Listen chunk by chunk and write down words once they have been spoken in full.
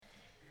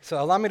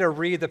So allow me to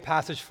read the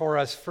passage for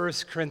us, 1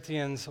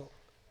 Corinthians,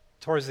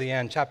 towards the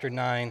end, chapter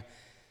 9,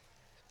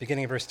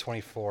 beginning of verse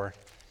 24.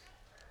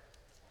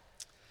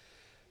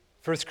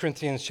 1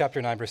 Corinthians chapter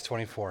 9, verse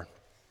 24.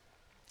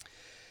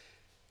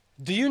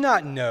 Do you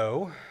not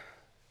know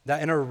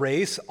that in a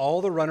race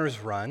all the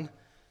runners run,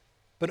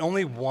 but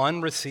only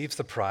one receives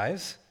the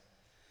prize?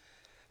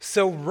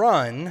 So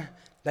run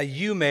that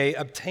you may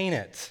obtain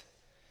it.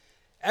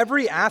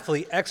 Every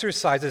athlete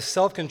exercises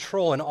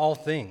self-control in all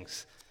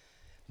things.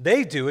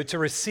 They do it to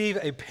receive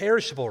a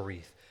perishable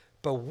wreath,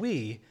 but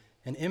we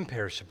an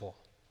imperishable.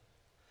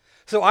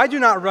 So I do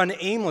not run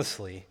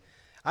aimlessly.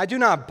 I do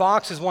not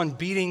box as one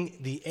beating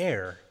the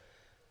air,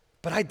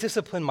 but I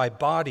discipline my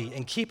body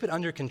and keep it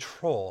under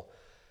control,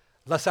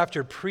 lest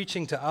after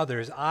preaching to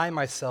others, I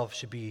myself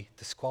should be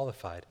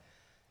disqualified.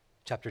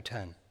 Chapter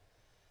 10.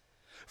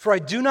 For I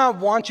do not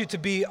want you to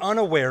be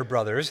unaware,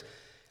 brothers,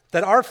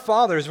 that our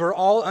fathers were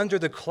all under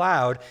the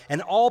cloud, and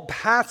all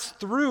passed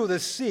through the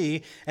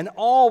sea, and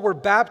all were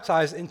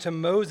baptized into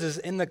Moses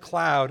in the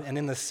cloud and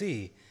in the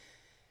sea.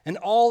 And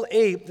all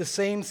ate the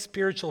same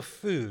spiritual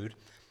food,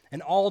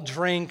 and all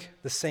drank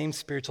the same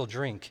spiritual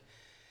drink.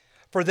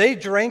 For they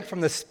drank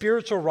from the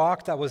spiritual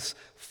rock that was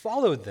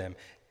followed them,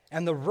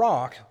 and the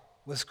rock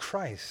was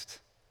Christ.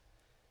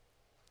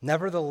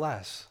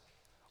 Nevertheless,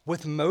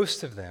 with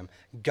most of them,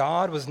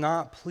 God was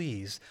not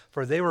pleased,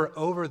 for they were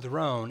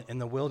overthrown in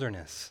the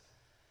wilderness.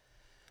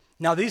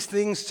 Now these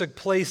things took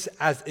place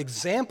as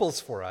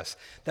examples for us,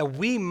 that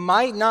we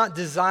might not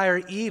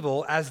desire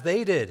evil as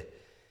they did.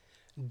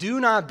 Do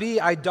not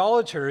be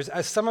idolaters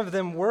as some of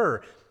them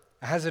were,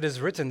 as it is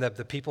written that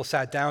the people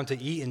sat down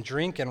to eat and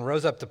drink and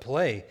rose up to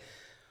play.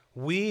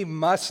 We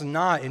must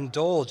not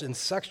indulge in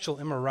sexual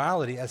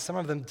immorality as some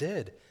of them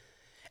did.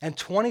 And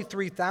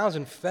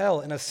 23,000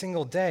 fell in a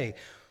single day.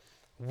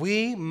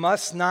 We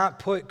must not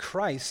put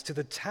Christ to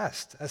the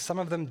test, as some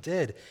of them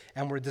did,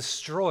 and were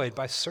destroyed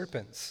by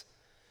serpents.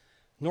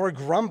 Nor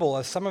grumble,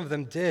 as some of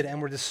them did,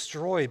 and were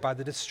destroyed by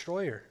the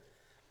destroyer.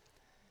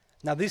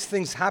 Now these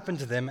things happened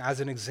to them as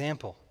an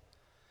example,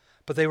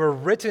 but they were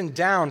written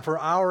down for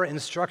our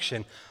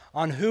instruction,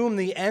 on whom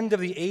the end of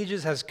the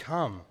ages has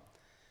come.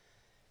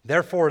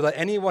 Therefore, let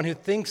anyone who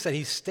thinks that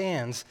he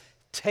stands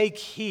take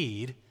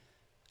heed,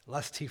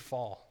 lest he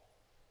fall.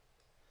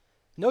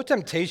 No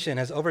temptation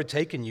has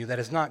overtaken you that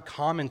is not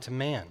common to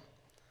man.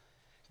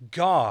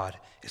 God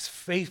is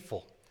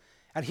faithful,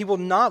 and he will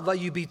not let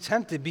you be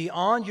tempted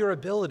beyond your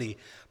ability,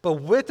 but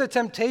with the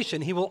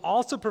temptation he will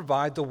also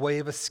provide the way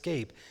of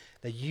escape,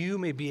 that you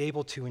may be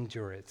able to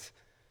endure it.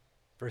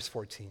 Verse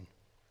 14.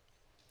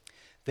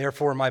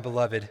 Therefore, my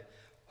beloved,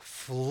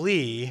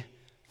 flee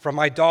from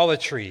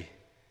idolatry.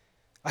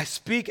 I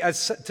speak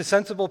as to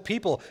sensible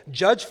people.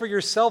 Judge for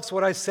yourselves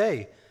what I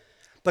say.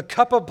 The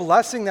cup of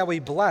blessing that we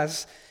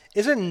bless,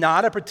 is it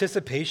not a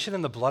participation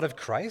in the blood of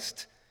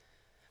Christ?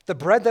 The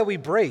bread that we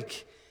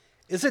break,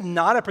 is it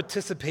not a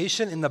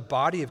participation in the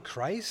body of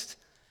Christ?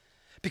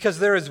 Because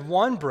there is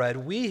one bread,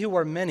 we who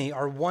are many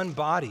are one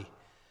body,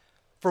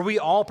 for we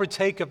all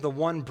partake of the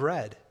one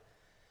bread.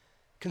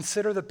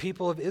 Consider the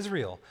people of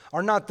Israel.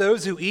 Are not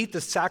those who eat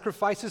the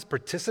sacrifices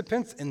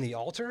participants in the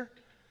altar?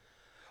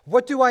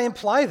 What do I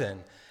imply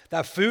then?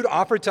 That food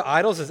offered to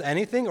idols is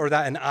anything, or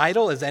that an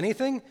idol is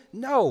anything?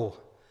 No.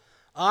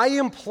 I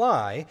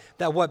imply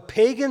that what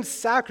pagans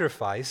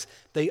sacrifice,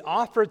 they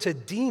offer to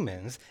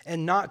demons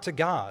and not to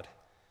God.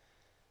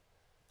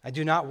 I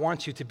do not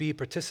want you to be a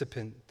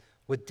participant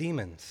with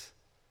demons.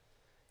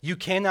 You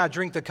cannot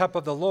drink the cup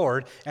of the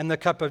Lord and the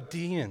cup of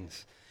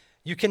demons.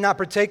 You cannot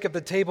partake of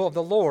the table of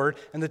the Lord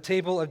and the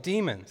table of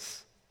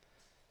demons.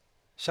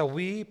 Shall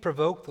we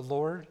provoke the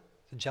Lord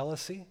to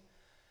jealousy?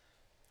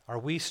 Are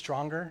we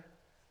stronger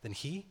than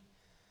he?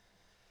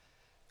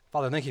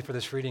 Father, thank you for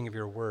this reading of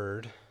your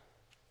word.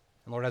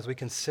 And Lord, as we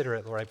consider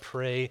it, Lord, I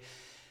pray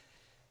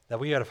that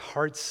we have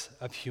hearts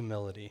of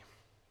humility.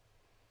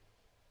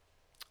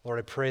 Lord,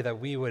 I pray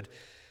that we would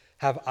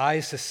have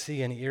eyes to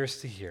see and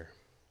ears to hear.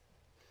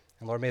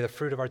 And Lord, may the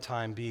fruit of our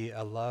time be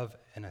a love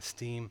and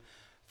esteem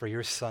for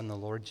your Son, the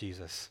Lord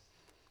Jesus,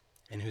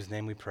 in whose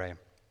name we pray.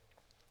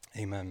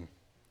 Amen.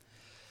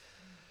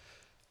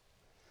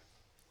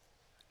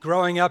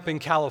 Growing up in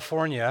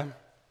California,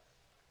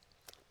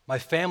 my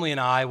family and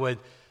I would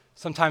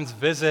sometimes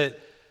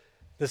visit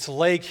this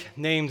lake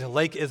named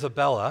Lake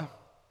Isabella,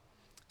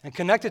 and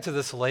connected to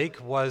this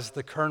lake was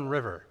the Kern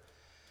River.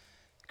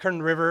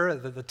 Kern River,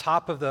 the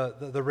top of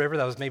the river,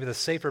 that was maybe the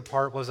safer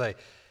part, was a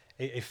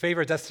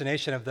favorite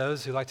destination of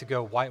those who like to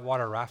go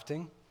whitewater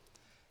rafting.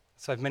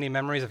 So I have many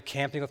memories of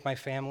camping with my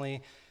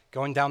family,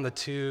 going down the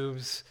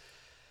tubes,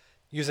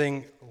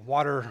 using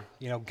water,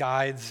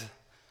 guides.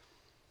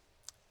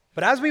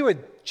 But as we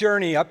would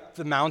journey up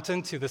the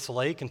mountain to this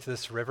lake and to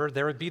this river,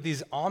 there would be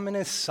these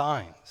ominous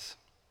signs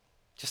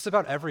just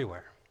about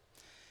everywhere.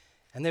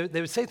 And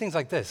they would say things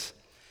like this: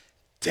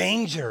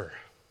 danger,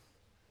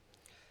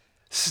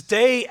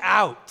 stay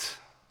out,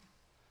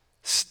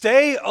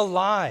 stay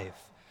alive,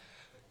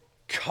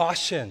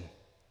 caution,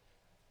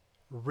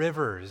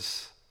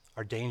 rivers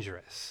are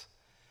dangerous.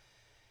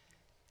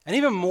 And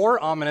even more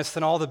ominous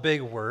than all the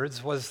big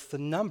words was the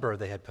number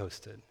they had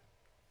posted.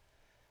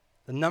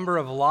 The number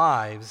of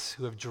lives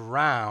who have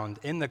drowned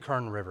in the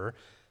Kern River,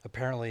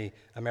 apparently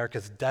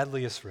America's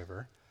deadliest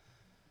river.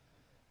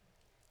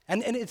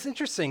 And it's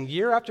interesting,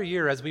 year after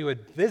year as we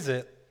would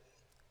visit,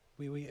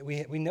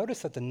 we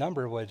noticed that the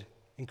number would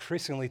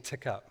increasingly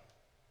tick up.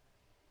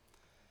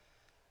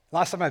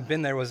 Last time I've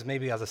been there was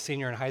maybe as a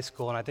senior in high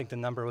school, and I think the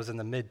number was in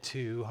the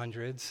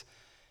mid-200s.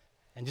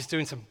 And just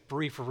doing some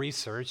brief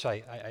research,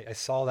 I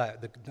saw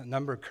that the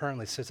number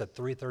currently sits at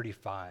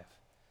 335.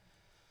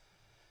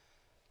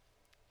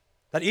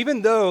 That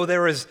even though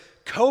there is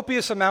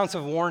copious amounts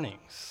of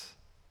warnings,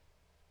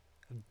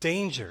 of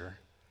danger,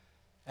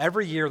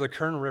 every year the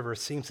Kern River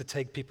seems to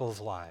take people's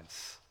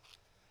lives.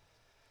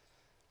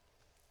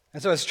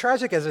 And so as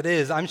tragic as it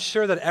is, I'm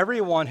sure that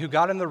everyone who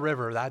got in the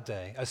river that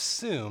day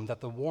assumed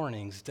that the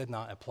warnings did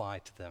not apply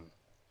to them.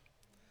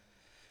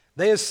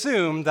 They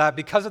assumed that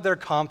because of their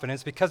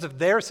confidence, because of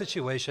their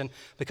situation,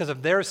 because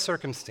of their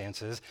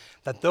circumstances,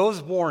 that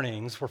those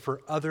warnings were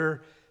for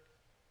other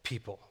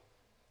people.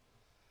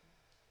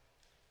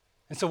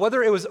 And so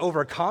whether it was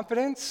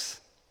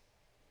overconfidence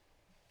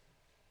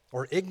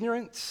or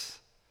ignorance,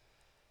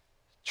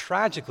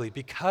 tragically,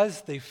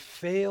 because they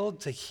failed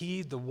to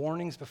heed the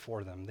warnings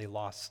before them, they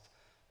lost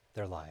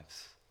their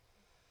lives.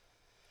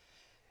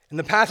 In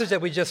the passage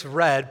that we just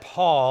read,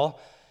 Paul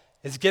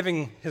is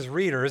giving his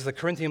readers, the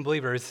Corinthian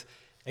believers,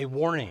 a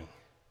warning.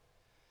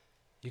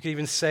 You could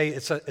even say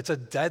it's a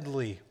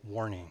deadly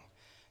warning.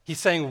 He's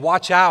saying,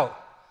 watch out,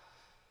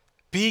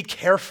 be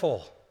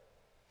careful.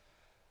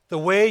 The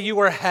way you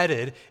are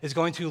headed is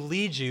going to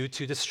lead you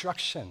to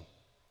destruction.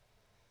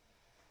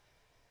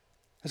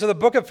 And so the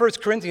book of 1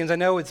 Corinthians, I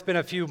know it's been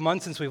a few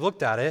months since we've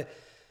looked at it.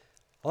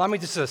 Allow me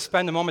just to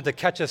spend a moment to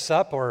catch us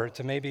up, or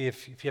to maybe,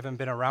 if you haven't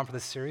been around for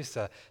this series,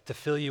 to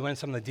fill you in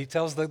some of the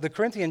details. The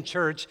Corinthian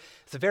church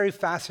is a very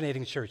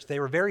fascinating church. They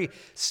were very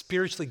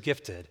spiritually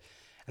gifted,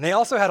 and they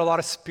also had a lot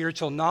of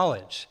spiritual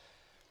knowledge.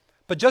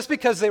 But just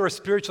because they were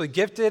spiritually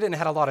gifted and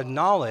had a lot of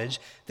knowledge,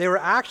 they were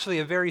actually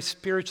a very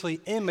spiritually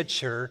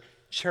immature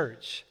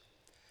church.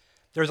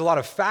 There's a lot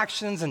of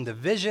factions and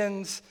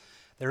divisions.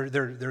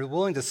 They're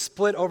willing to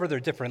split over their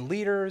different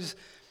leaders.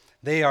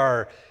 They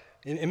are,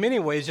 in many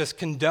ways, just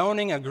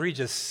condoning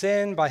egregious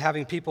sin by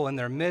having people in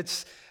their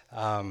midst,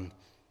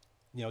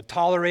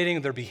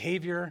 tolerating their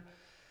behavior.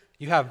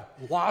 You have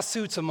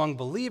lawsuits among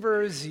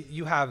believers.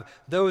 You have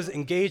those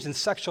engaged in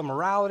sexual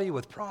morality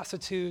with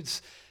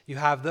prostitutes. You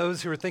have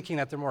those who are thinking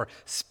that they're more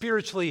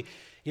spiritually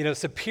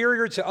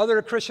superior to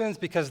other Christians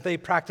because they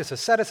practice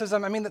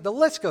asceticism. I mean, the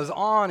list goes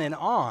on and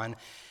on.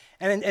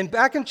 And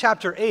back in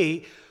chapter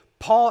 8,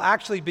 Paul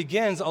actually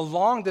begins a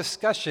long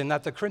discussion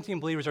that the Corinthian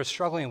believers are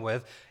struggling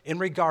with in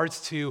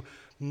regards to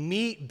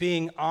meat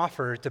being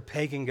offered to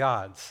pagan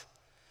gods.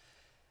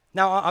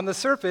 Now, on the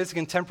surface,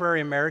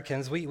 contemporary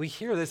Americans, we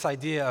hear this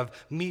idea of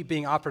meat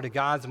being offered to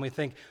gods, and we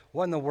think,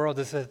 what in the world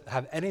does it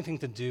have anything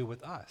to do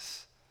with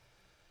us?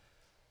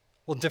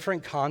 Well,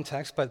 different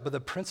contexts, but the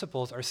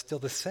principles are still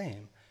the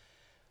same.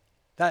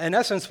 That in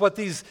essence, what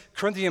these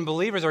Corinthian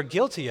believers are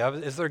guilty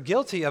of is they're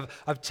guilty of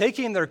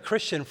taking their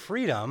Christian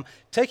freedom,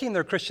 taking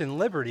their Christian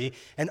liberty,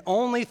 and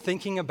only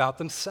thinking about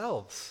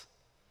themselves.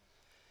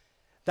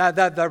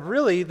 That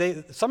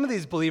really, some of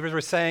these believers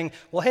were saying,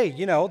 well, hey,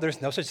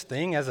 there's no such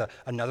thing as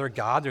another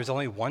God. There's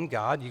only one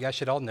God. You guys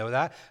should all know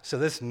that. So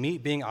this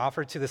meat being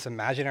offered to this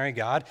imaginary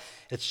God,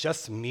 it's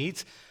just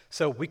meat.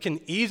 So we can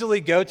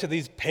easily go to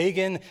these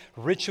pagan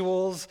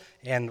rituals,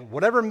 and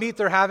whatever meat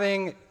they're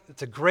having,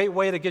 it's a great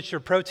way to get your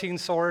protein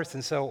source,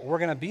 and so we're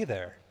going to be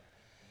there.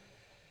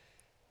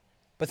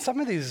 But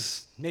some of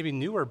these maybe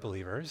newer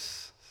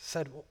believers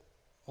said,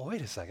 well,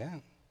 wait a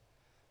second.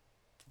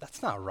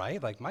 That's not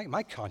right. Like,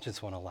 my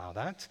conscience won't allow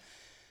that.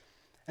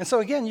 And so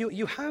again,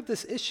 you have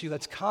this issue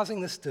that's causing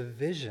this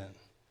division,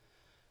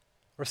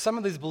 where some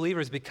of these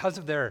believers, because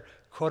of their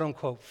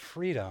quote-unquote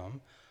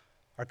freedom,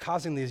 are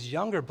causing these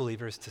younger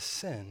believers to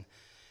sin.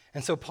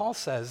 And so Paul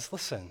says,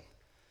 listen,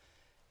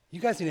 you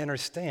guys need to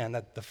understand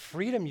that the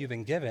freedom you've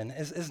been given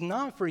is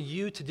not for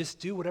you to just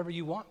do whatever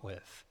you want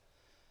with.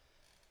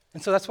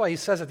 And so that's why he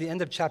says at the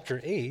end of chapter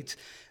 8,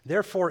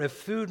 therefore, if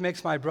food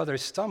makes my brother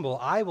stumble,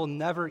 I will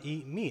never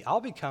eat meat. I'll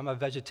become a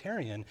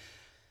vegetarian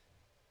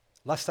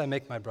lest I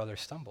make my brother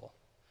stumble.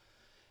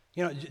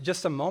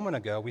 Just a moment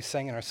ago, we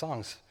sang in our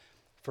songs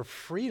for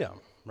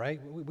freedom,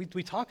 right?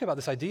 We talk about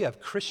this idea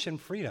of Christian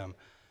freedom.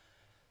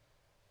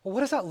 Well,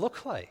 what does that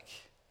look like?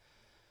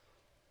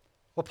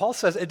 Well, Paul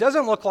says it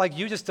doesn't look like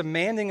you just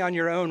demanding on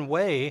your own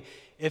way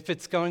if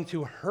it's going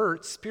to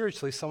hurt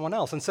spiritually someone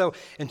else. And so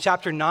in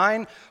chapter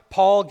 9,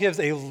 Paul gives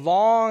a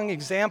long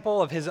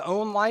example of his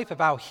own life, of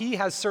how he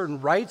has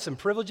certain rights and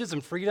privileges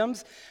and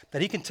freedoms,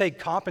 that he can take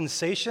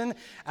compensation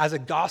as a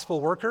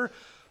gospel worker.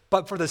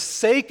 But for the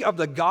sake of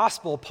the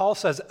gospel, Paul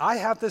says, I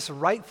have this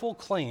rightful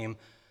claim,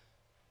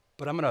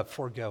 but I'm going to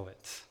forego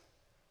it.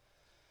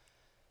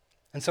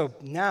 And so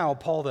now,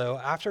 Paul, though,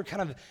 after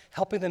kind of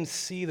helping them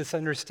see this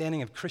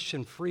understanding of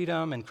Christian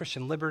freedom and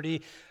Christian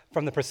liberty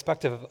from the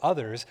perspective of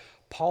others,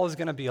 Paul is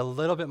going to be a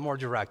little bit more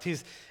direct.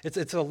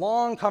 It's a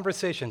long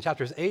conversation,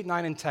 chapters 8,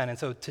 9, and 10. And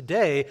so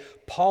today,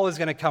 Paul is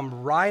going to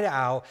come right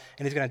out,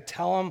 and he's going to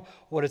tell them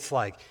what it's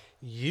like.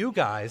 You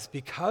guys,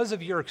 because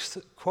of your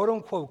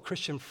quote-unquote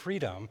Christian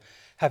freedom,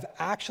 have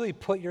actually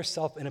put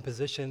yourself in a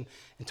position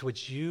into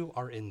which you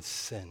are in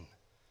sin.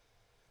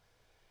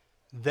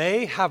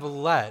 They have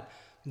let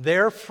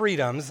their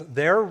freedoms,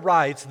 their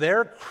rights,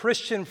 their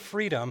Christian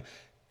freedom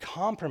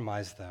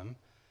compromise them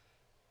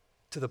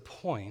to the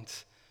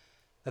point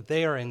that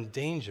they are in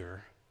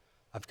danger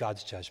of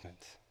God's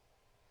judgment.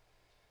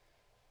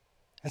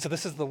 And so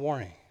this is the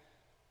warning.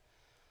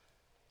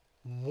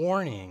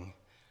 Warning,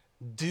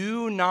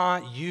 do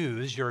not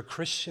use your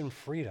Christian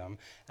freedom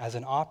as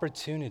an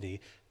opportunity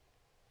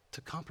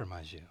to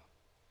compromise you.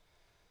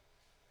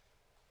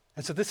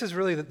 And so this is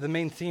really the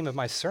main theme of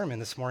my sermon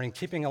this morning,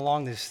 keeping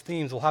along these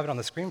themes. We'll have it on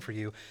the screen for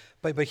you.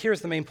 But here's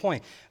the main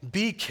point.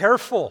 Be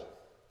careful.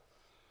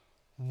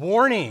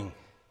 Warning.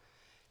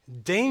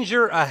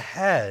 Danger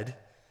ahead.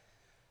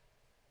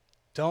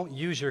 Don't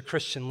use your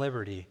Christian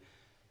liberty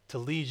to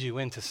lead you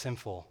into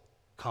sinful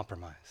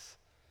compromise.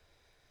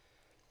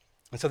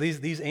 And so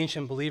these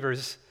ancient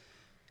believers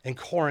in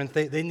Corinth,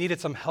 they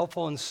needed some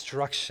helpful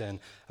instruction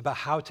about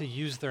how to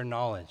use their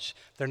knowledge.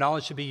 Their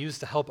knowledge should be used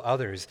to help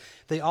others.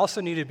 They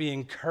also need to be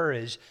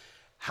encouraged.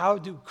 How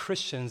do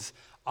Christians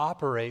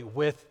operate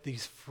with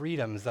these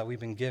freedoms that we've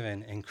been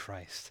given in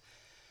Christ?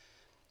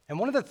 And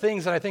one of the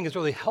things that I think is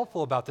really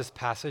helpful about this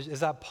passage is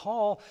that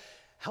Paul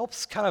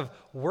helps kind of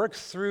work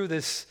through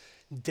this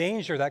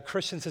danger that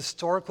Christians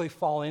historically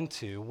fall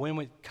into when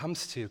it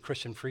comes to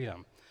Christian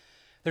freedom.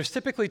 There's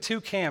typically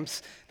two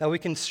camps that we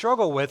can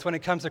struggle with when it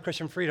comes to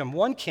Christian freedom.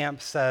 One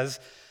camp says,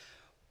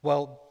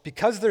 well,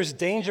 because there's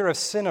danger of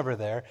sin over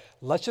there,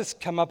 let's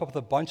just come up with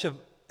a bunch of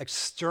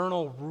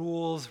external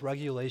rules,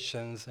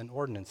 regulations, and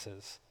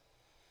ordinances.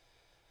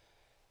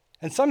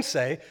 And some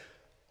say,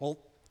 well,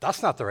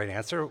 that's not the right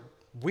answer.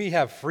 We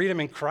have freedom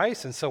in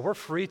Christ, and so we're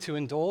free to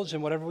indulge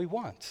in whatever we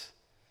want.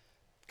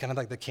 Kind of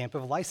like the camp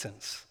of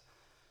license.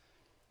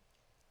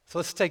 So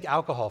let's take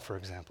alcohol, for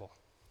example.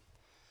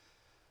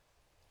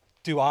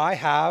 Do I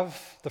have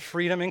the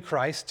freedom in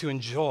Christ to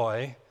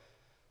enjoy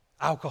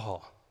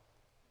alcohol?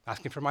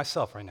 Asking for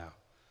myself right now.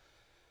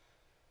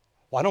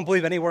 Well, I don't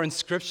believe anywhere in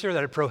Scripture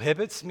that it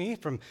prohibits me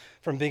from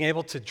being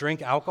able to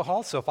drink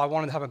alcohol. So if I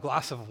wanted to have a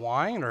glass of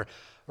wine or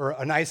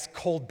a nice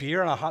cold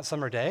beer on a hot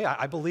summer day,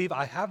 I believe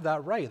I have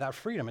that right, that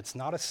freedom. It's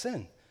not a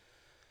sin.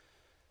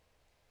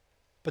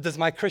 But does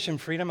my Christian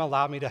freedom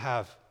allow me to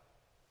have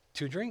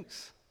 2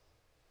 drinks?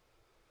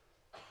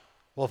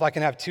 Well, if I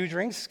can have 2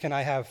 drinks, can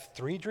I have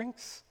 3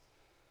 drinks?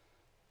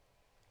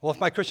 Well, if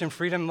my Christian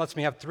freedom lets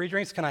me have 3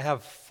 drinks, can I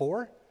have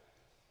 4?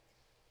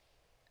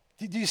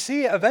 Do you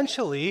see,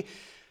 eventually,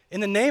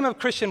 in the name of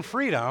Christian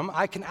freedom,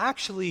 I can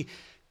actually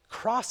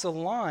cross a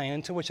line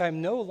into which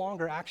I'm no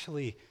longer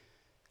actually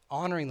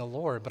honoring the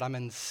Lord, but I'm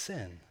in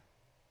sin.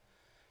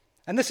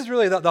 And this is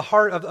really the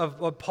heart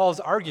of Paul's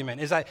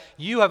argument, is that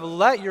you have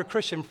let your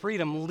Christian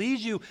freedom lead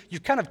you,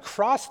 you've kind of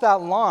crossed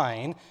that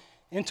line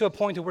into a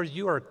point to where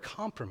you are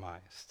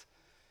compromised.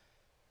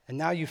 And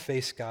now you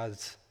face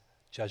God's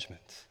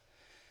judgment.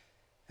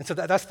 And so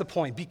that's the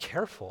point. Be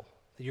careful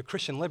that your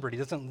Christian liberty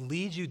doesn't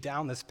lead you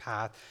down this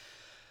path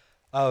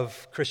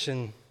of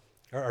Christian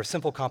or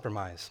simple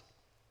compromise.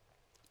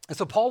 And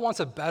so Paul wants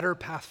a better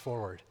path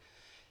forward.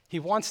 He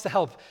wants to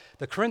help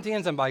the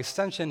Corinthians, and by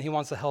extension, he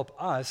wants to help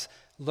us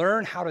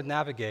learn how to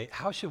navigate.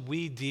 How should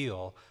we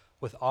deal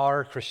with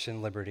our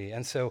Christian liberty?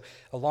 And so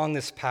along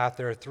this path,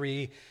 there are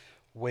 3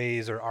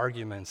 ways or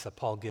arguments that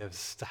Paul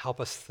gives to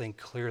help us think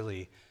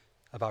clearly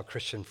about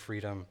Christian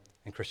freedom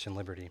and Christian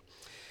liberty.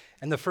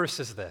 And the first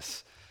is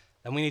this,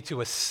 that we need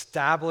to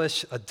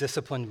establish a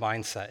disciplined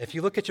mindset. If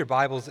you look at your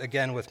Bibles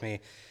again with me,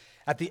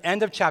 at the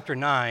end of chapter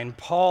 9,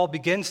 Paul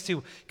begins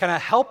to kind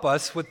of help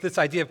us with this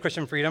idea of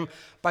Christian freedom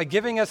by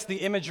giving us the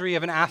imagery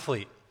of an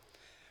athlete,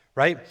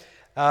 right?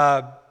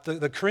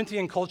 The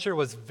Corinthian culture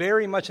was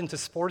very much into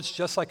sports,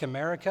 just like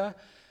America.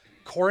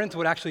 Corinth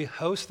would actually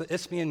host the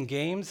Isthmian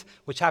Games,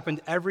 which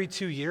happened every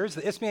 2 years.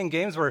 The Isthmian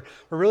Games were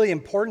really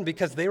important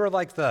because they were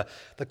like the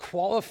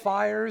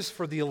qualifiers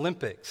for the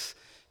Olympics.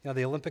 You know,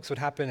 the Olympics would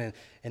happen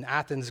in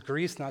Athens,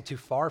 Greece, not too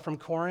far from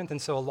Corinth.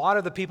 And so a lot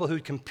of the people who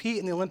would compete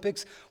in the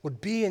Olympics would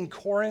be in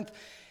Corinth.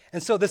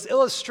 And so this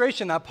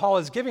illustration that Paul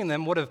is giving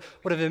them would have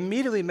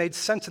immediately made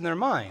sense in their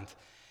mind.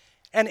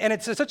 And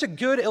it's such a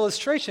good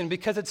illustration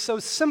because it's so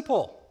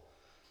simple,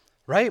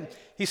 right?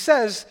 He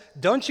says,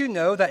 don't you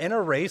know that in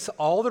a race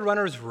all the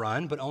runners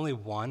run, but only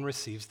one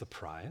receives the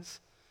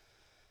prize?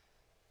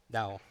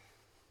 Now,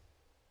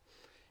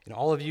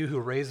 all of you who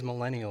raise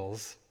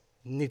millennials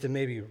need to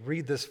maybe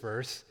read this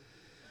verse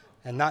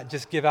and not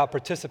just give out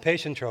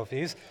participation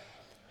trophies.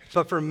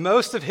 But for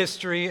most of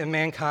history and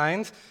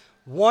mankind,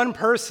 one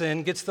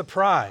person gets the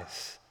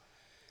prize.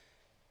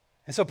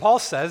 And so Paul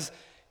says,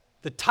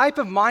 the type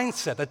of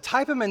mindset, the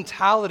type of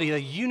mentality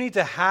that you need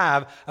to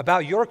have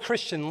about your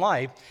Christian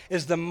life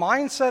is the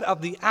mindset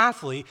of the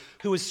athlete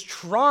who is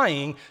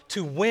trying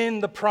to win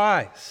the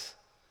prize.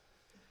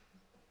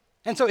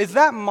 And so is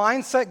that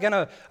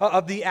mindset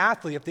of the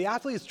athlete, if the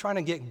athlete is trying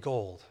to get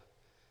gold,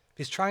 if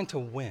he's trying to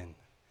win,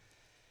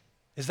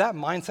 is that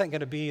mindset going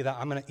to be that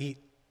I'm going to eat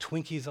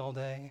Twinkies all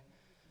day?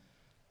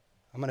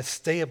 I'm going to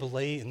stay up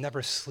late and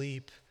never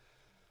sleep?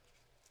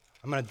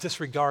 I'm going to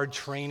disregard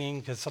training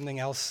because something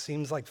else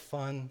seems like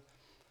fun?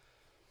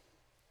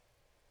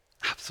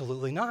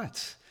 Absolutely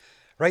not,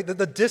 right?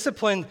 The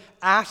disciplined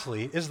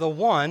athlete is the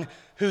one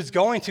who's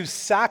going to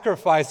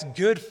sacrifice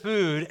good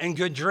food and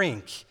good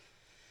drink.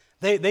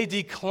 They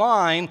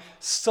decline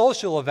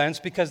social events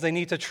because they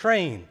need to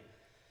train.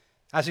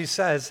 As he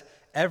says,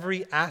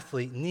 every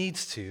athlete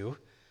needs to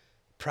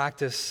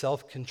practice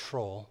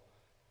self-control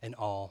in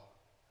all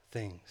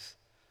things.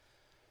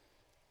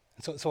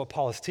 And so what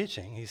Paul is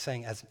teaching, he's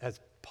saying, as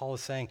Paul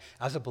is saying,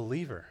 as a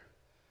believer,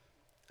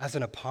 as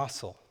an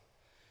apostle,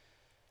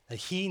 that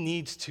he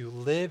needs to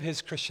live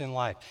his Christian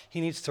life.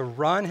 He needs to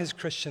run his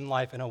Christian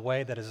life in a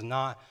way that is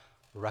not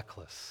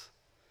reckless.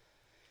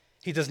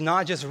 He does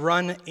not just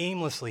run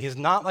aimlessly. He's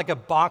not like a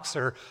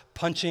boxer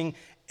punching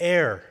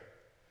air.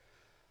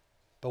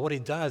 But what he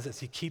does is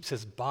he keeps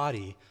his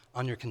body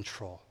under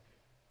control.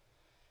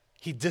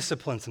 He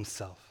disciplines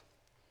himself.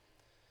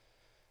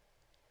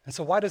 And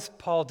so why does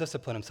Paul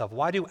discipline himself?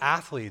 Why do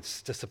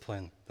athletes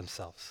discipline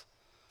themselves?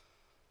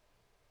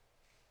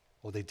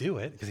 Well, they do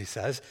it, because he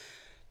says,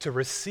 to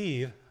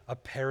receive a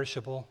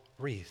perishable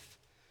wreath,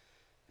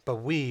 but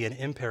we an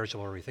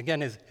imperishable wreath.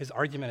 Again, his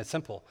argument is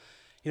simple.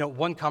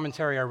 One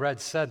commentary I read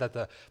said that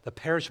the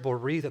perishable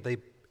wreath that they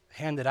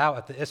handed out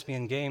at the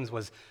Isthmian Games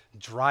was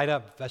dried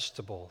up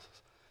vegetables,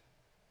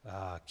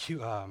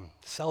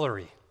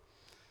 celery,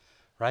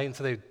 right? And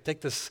so they'd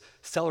take this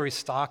celery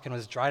stalk and it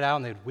was dried out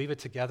and they'd weave it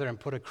together and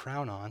put a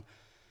crown on.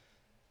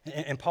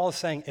 And Paul is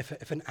saying,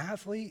 if an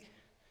athlete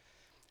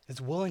is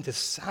willing to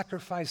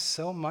sacrifice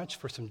so much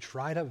for some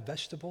dried up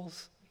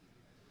vegetables,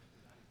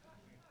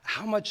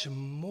 how much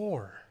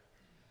more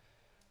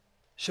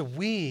should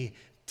we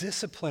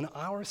discipline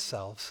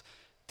ourselves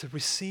to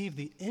receive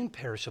the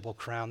imperishable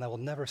crown that will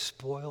never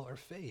spoil or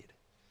fade?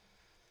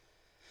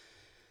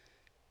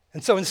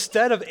 And so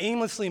instead of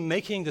aimlessly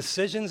making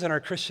decisions in our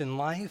Christian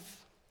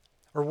life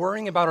or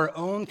worrying about our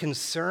own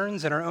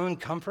concerns and our own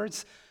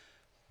comforts,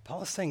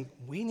 Paul is saying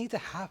we need to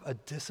have a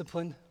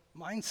disciplined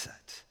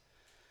mindset.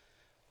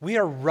 We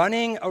are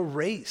running a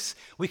race.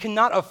 We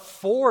cannot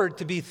afford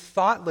to be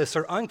thoughtless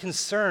or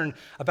unconcerned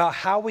about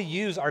how we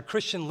use our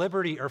Christian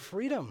liberty or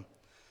freedom.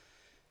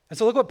 And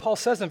so look what Paul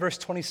says in verse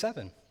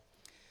 27. He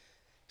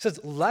says,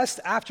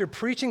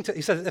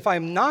 he says, if I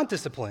am not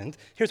disciplined,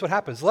 here's what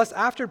happens. Lest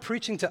after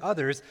preaching to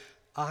others,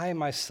 I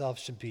myself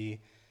should be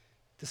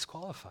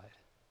disqualified.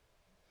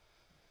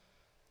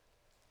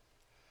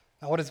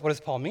 Now, what does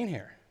Paul mean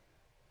here?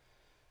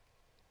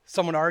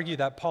 Some would argue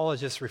that Paul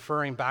is just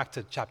referring back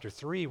to chapter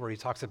 3, where he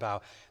talks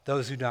about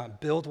those who do not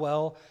build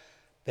well,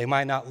 they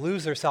might not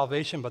lose their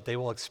salvation, but they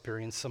will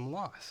experience some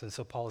loss. And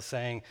so Paul is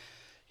saying,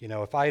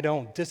 if I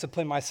don't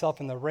discipline myself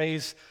in the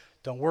race,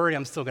 don't worry,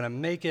 I'm still going to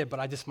make it, but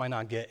I just might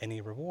not get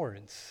any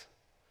rewards.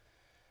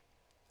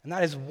 And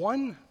that is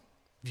one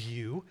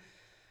view,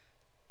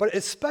 but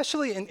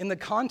especially in the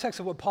context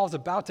of what Paul's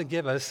about to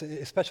give us,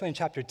 especially in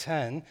chapter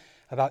 10,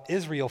 about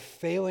Israel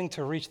failing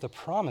to reach the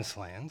promised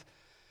land,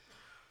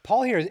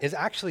 Paul here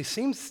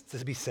seems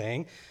to be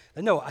saying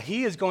that no,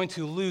 he is going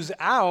to lose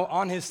out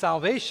on his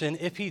salvation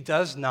if he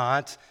does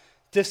not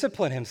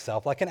discipline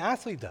himself like an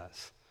athlete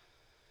does.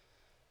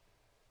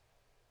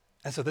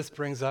 And so this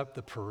brings up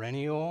the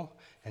perennial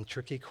and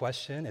tricky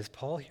question. Is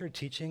Paul here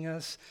teaching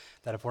us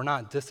that if we're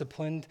not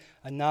disciplined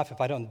enough,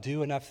 if I don't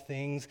do enough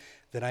things,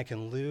 then I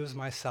can lose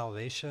my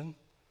salvation?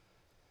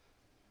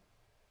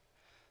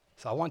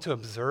 So I want to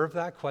observe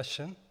that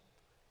question, and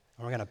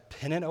we're going to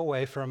pin it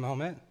away for a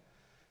moment.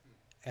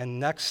 And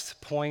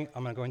next point,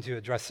 I'm going to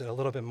address it a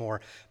little bit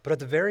more. But at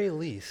the very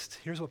least,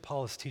 here's what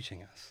Paul is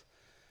teaching us.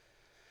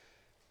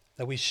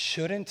 That we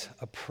shouldn't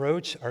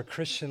approach our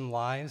Christian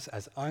lives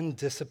as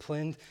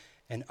undisciplined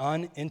and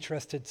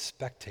uninterested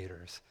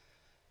spectators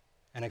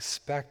and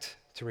expect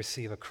to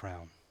receive a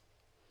crown.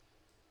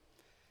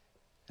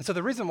 And so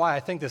the reason why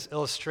I think this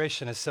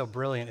illustration is so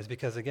brilliant is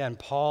because, again,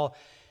 Paul,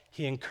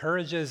 he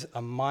encourages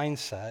a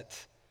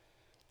mindset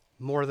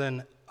more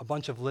than a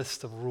bunch of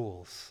lists of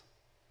rules.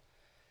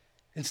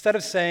 Instead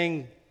of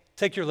saying,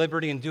 take your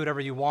liberty and do whatever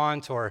you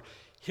want, or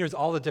here's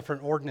all the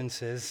different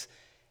ordinances,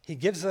 he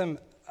gives them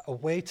a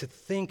way to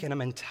think and a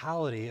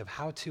mentality of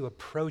how to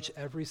approach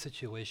every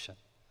situation.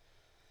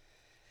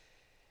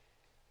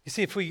 You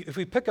see, if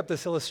we pick up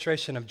this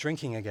illustration of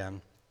drinking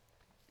again,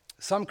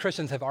 some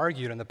Christians have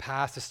argued in the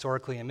past,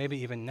 historically, and maybe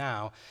even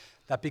now,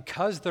 that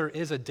because there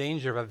is a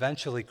danger of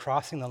eventually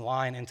crossing the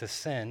line into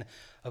sin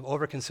of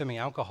over-consuming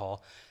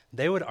alcohol,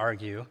 they would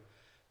argue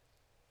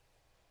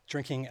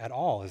drinking at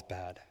all is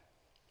bad.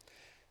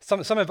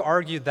 Some have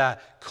argued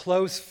that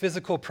close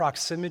physical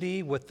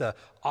proximity with the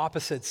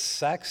opposite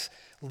sex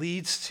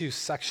leads to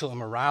sexual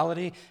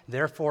immorality,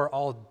 therefore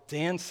all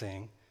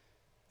dancing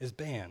is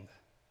banned.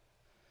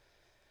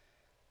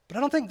 But I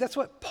don't think that's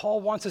what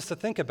Paul wants us to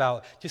think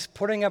about, just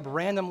putting up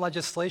random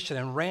legislation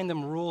and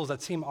random rules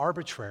that seem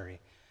arbitrary.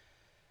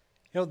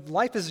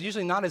 Life is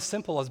usually not as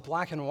simple as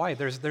black and white.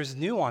 There's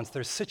nuance,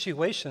 there's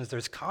situations,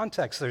 there's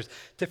context, there's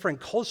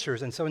different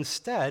cultures. And so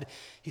instead,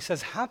 he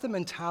says, have the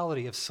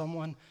mentality of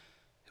someone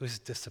who is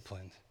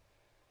disciplined,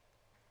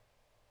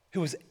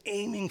 who is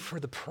aiming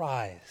for the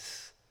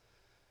prize.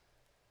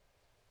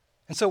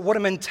 And so what a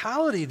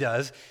mentality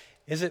does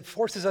is it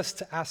forces us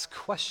to ask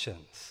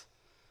questions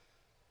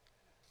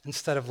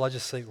instead of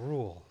legislate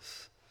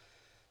rules.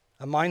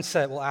 A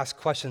mindset will ask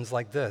questions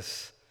like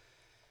this: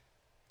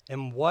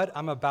 in what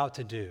I'm about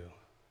to do,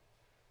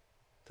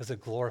 does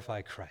it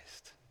glorify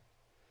Christ?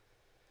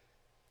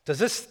 Does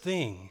this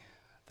thing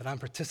that I'm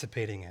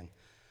participating in,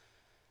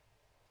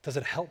 does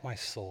it help my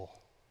soul?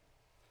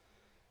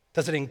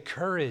 Does it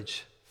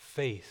encourage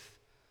faith,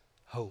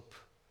 hope,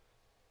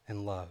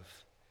 and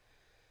love?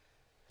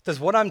 Does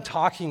what I'm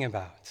talking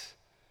about,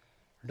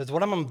 or does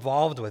what I'm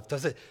involved with,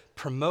 does it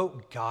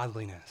promote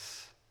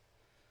godliness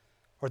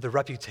or the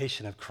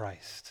reputation of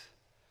Christ?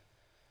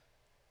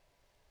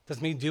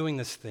 Does me doing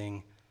this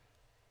thing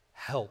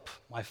help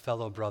my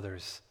fellow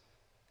brothers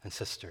and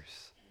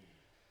sisters?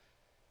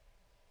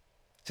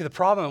 See, the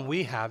problem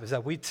we have is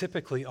that we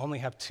typically only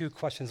have two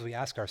questions we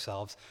ask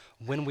ourselves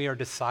when we are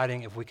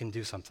deciding if we can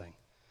do something.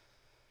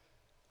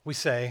 We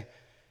say,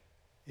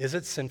 is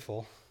it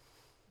sinful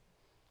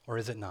or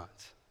is it not?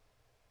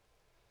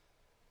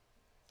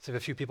 So if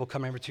a few people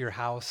come over to your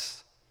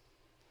house,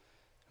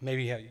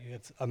 maybe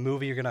it's a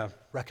movie you're going to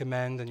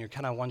recommend and you're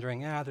kind of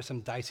wondering, there's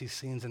some dicey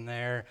scenes in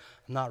there.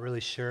 I'm not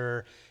really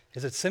sure.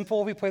 Is it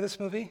sinful if we play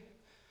this movie?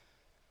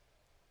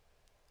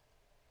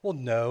 Well,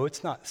 no,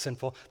 it's not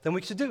sinful. Then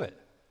we should do it.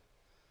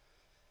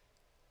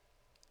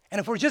 And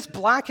if we're just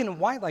black and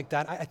white like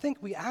that, I think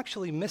we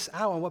actually miss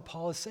out on what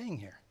Paul is saying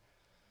here.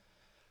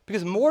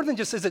 Because more than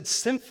just is it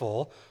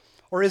sinful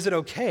or is it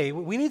okay,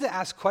 we need to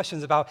ask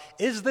questions about,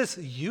 is this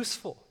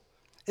useful?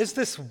 Is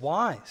this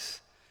wise?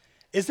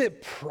 Is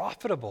it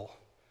profitable?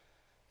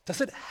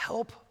 Does it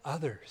help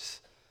others?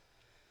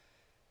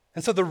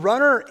 And so the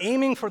runner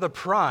aiming for the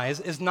prize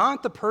is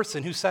not the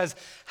person who says,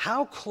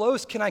 how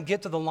close can I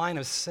get to the line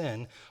of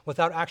sin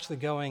without actually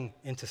going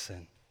into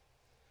sin?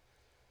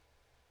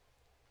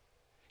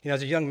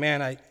 As a young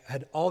man, I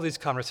had all these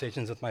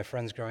conversations with my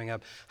friends growing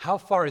up. How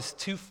far is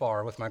too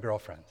far with my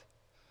girlfriend?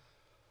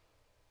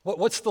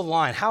 What's the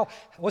line?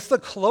 What's the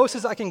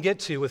closest I can get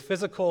to with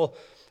physical,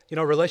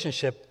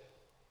 relationship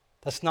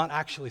that's not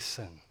actually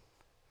sin?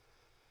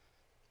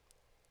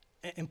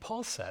 And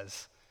Paul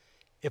says,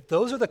 if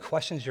those are the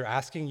questions you're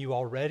asking, you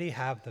already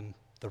have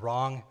the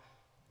wrong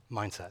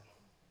mindset.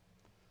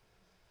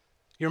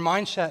 Your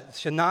mindset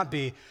should not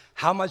be,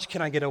 how much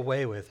can I get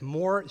away with?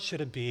 More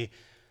should it be,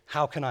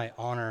 how can I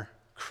honor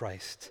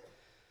Christ?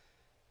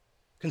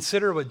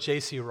 Consider what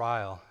J.C.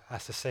 Ryle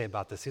has to say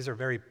about this. These are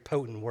very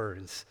potent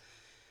words.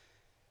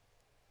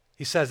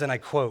 He says, and I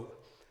quote,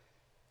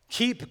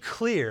 "Keep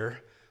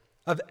clear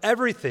of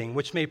everything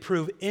which may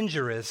prove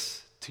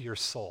injurious to your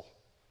soul.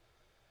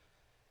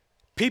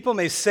 People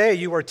may say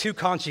you are too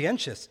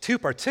conscientious, too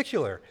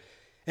particular,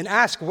 and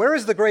ask, where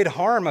is the great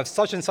harm of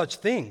such and such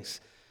things?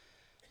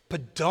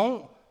 But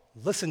don't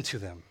listen to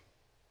them.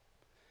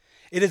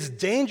 It is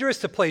dangerous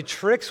to play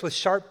tricks with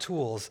sharp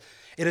tools.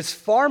 It is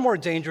far more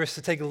dangerous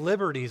to take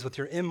liberties with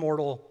your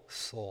immortal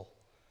soul.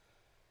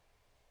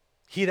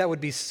 He that would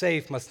be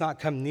safe must not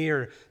come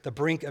near the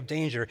brink of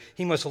danger.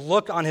 He must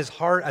look on his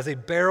heart as a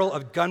barrel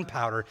of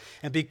gunpowder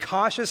and be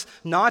cautious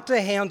not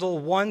to handle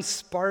one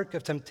spark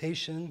of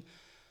temptation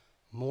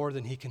more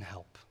than he can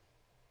help."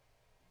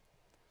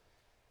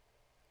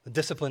 The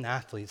disciplined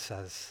athlete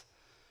says,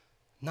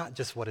 not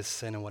just what is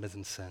sin and what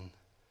isn't sin,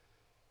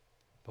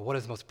 but what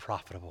is most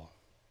profitable,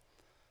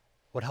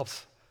 what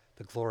helps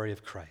the glory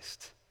of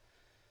Christ.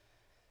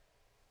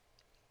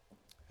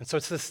 And so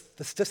it's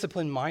this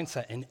disciplined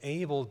mindset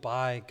enabled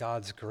by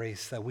God's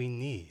grace that we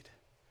need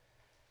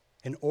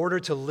in order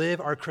to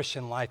live our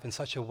Christian life in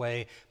such a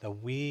way that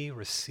we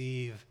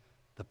receive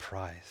the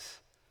prize.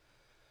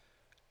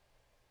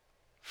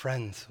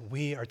 Friends,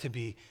 we are to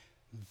be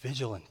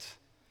vigilant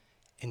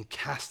in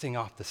casting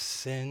off the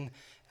sin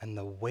and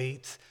the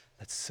weight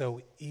that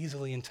so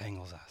easily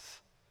entangles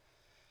us.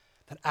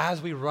 That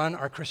as we run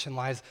our Christian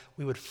lives,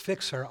 we would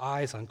fix our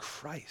eyes on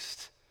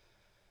Christ,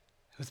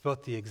 who's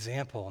both the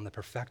example and the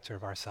perfecter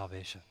of our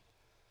salvation.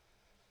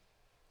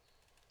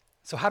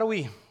 So how do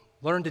we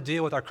learn to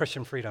deal with our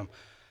Christian freedom?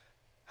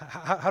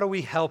 How do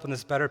we help in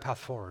this better path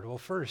forward? Well,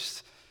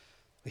 first,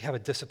 we have a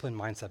disciplined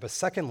mindset. But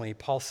secondly,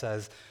 Paul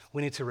says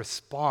we need to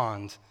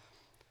respond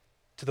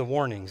to the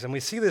warnings. And we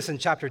see this in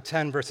chapter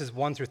 10, verses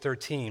 1 through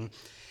 13.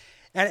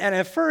 And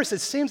at first, it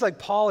seems like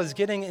Paul is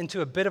getting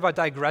into a bit of a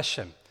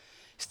digression.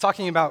 He's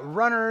talking about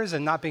runners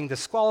and not being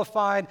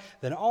disqualified.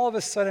 Then all of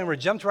a sudden, we're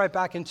jumped right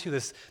back into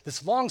this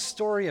long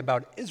story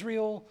about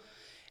Israel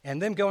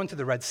and them going to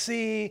the Red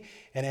Sea.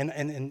 And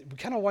we're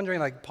kind of wondering,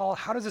 like, Paul,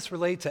 how does this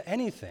relate to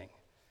anything?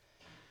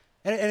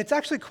 And it's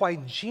actually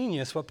quite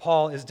genius what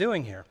Paul is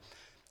doing here.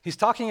 He's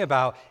talking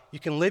about you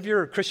can live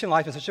your Christian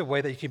life in such a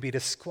way that you can be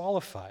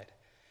disqualified.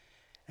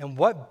 And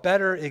what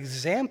better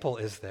example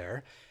is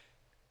there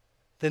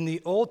than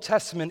the Old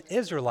Testament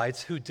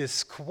Israelites who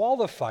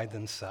disqualified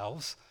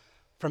themselves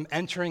from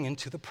entering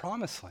into the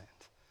promised land?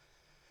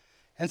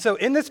 And so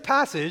in this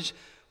passage,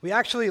 we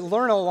actually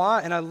learn a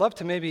lot, and I'd love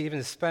to maybe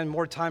even spend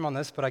more time on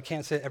this, but I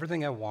can't say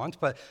everything I want.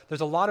 But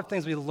there's a lot of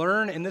things we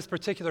learn in this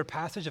particular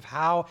passage of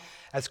how,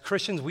 as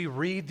Christians, we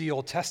read the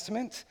Old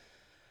Testament.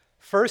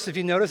 First, if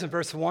you notice in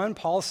verse 1,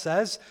 Paul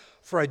says,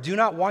 "For I do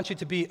not want you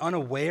to be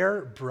unaware,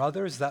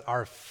 brothers, that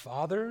our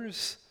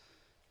fathers,"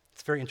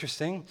 it's very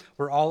interesting,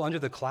 "we're all under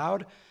the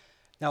cloud."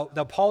 Now,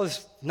 Paul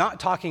is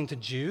not talking to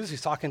Jews,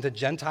 he's talking to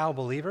Gentile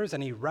believers,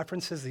 and he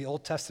references the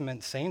Old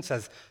Testament saints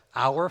as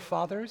our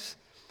fathers.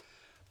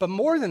 But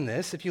more than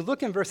this, if you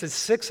look in verses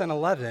 6 and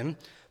 11,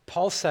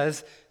 Paul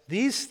says,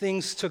 these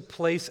things took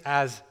place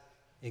as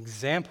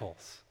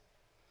examples.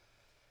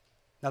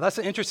 Now, that's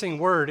an interesting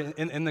word.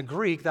 In the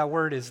Greek, that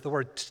word is the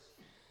word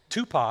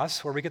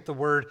tupos, where we get the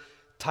word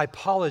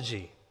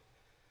typology.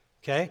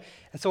 Okay?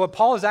 And so what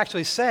Paul is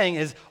actually saying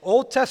is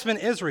Old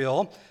Testament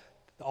Israel,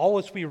 all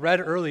which we read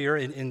earlier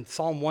in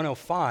Psalm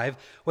 105,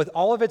 with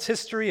all of its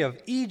history of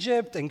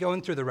Egypt and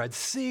going through the Red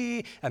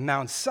Sea and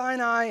Mount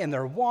Sinai and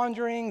their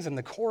wanderings and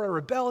the Korah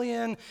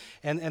rebellion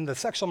and the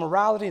sexual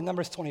morality in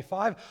Numbers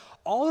 25,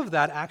 all of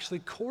that actually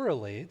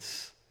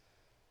correlates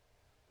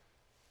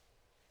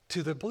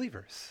to the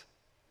believers,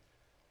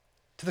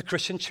 to the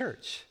Christian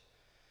church.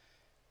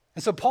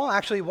 And so Paul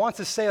actually wants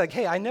to say, like,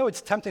 hey, I know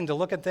it's tempting to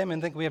look at them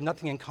and think we have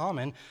nothing in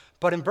common,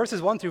 but in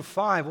verses 1 through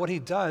 5, what he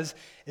does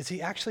is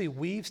he actually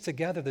weaves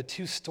together the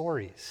two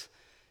stories.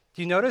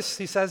 Do you notice?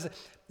 He says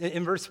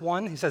in verse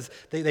 1, he says,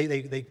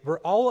 they were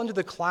all under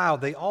the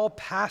cloud. They all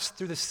passed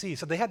through the sea.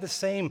 So they had the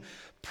same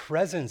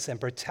presence and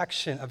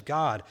protection of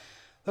God.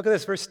 Look at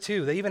this, verse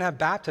 2. They even have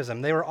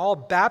baptism. They were all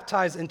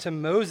baptized into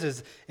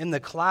Moses in the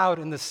cloud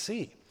in the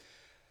sea.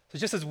 So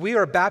just as we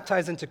are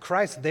baptized into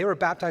Christ, they were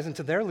baptized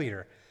into their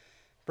leader.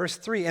 Verse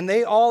 3, and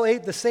they all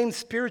ate the same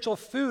spiritual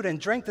food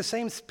and drank the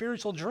same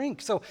spiritual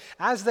drink. So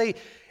as they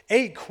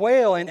ate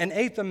quail and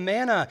ate the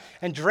manna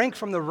and drank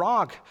from the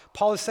rock,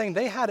 Paul is saying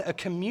they had a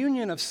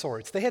communion of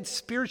sorts. They had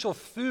spiritual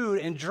food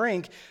and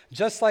drink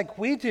just like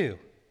we do.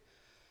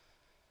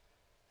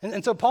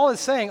 And so Paul is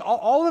saying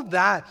all of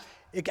that,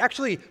 it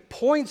actually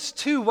points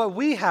to what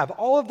we have,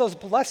 all of those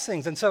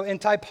blessings. And so in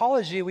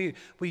typology,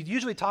 we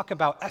usually talk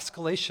about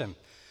escalation.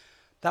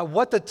 That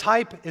what the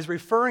type is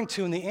referring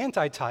to in the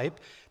antitype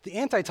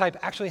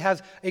actually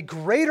has a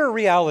greater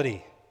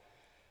reality.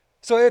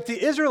 So if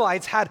the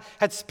Israelites had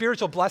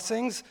spiritual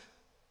blessings,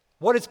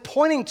 what it's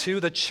pointing to,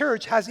 the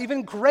church has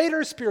even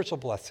greater spiritual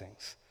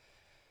blessings.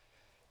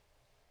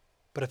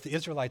 But if the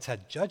Israelites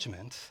had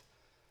judgment,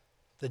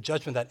 the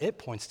judgment that it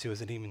points to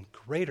is an even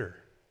greater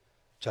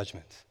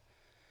judgment.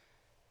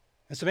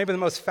 And so maybe the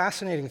most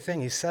fascinating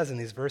thing he says in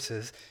these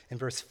verses, in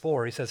verse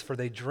 4, he says, for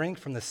they drank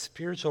from the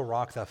spiritual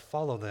rock that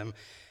followed them,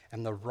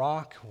 and the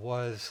rock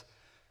was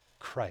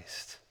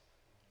Christ.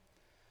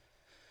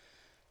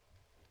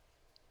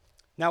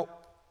 Now,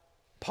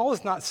 Paul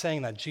is not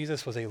saying that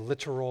Jesus was a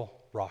literal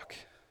rock.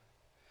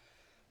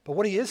 But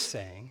what he is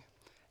saying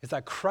is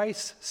that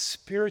Christ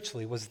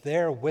spiritually was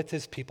there with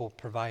his people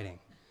providing.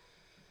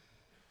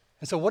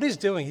 And so what he's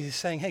doing, he's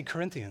saying, hey,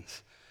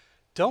 Corinthians,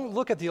 don't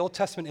look at the Old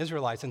Testament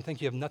Israelites and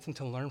think you have nothing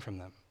to learn from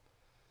them.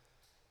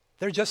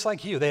 They're just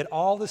like you. They had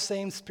all the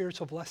same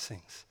spiritual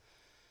blessings.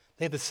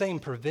 They had the same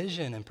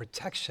provision and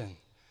protection.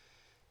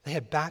 They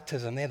had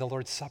baptism. They had the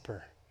Lord's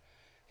Supper.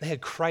 They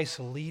had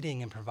Christ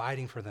leading and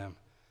providing for them,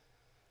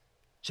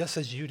 just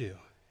as you do.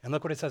 And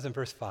look what it says in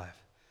verse 5.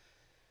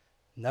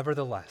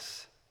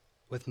 Nevertheless,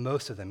 with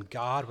most of them,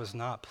 God was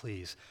not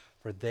pleased,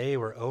 for they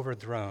were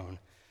overthrown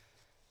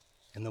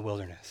in the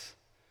wilderness.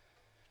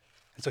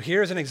 And so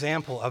here's an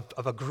example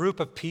of a group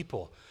of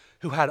people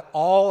who had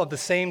all of the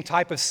same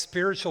type of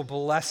spiritual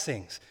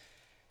blessings,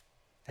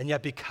 and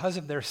yet because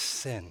of their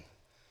sin,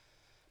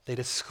 they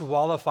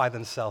disqualify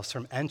themselves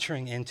from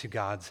entering into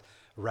God's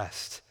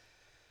rest.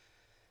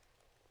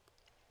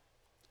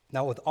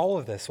 Now, with all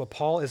of this, what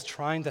Paul is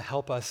trying to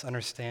help us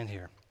understand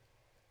here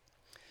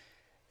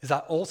is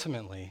that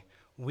ultimately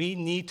we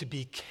need to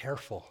be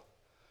careful.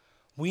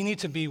 We need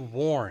to be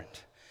warned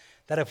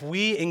that if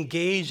we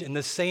engage in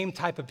the same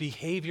type of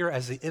behavior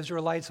as the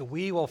Israelites,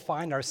 we will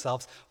find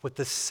ourselves with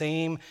the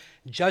same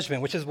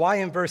judgment, which is why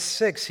in verse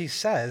 6 he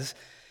says,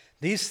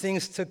 these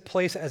things took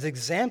place as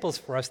examples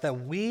for us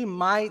that we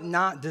might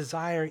not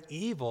desire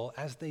evil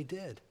as they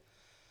did.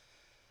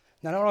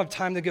 Now, I don't have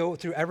time to go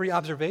through every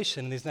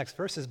observation in these next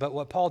verses, but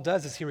what Paul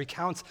does is he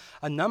recounts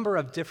a number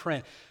of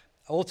different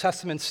Old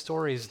Testament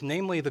stories,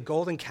 namely the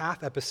golden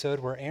calf episode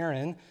where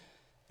Aaron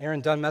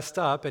done messed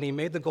up and he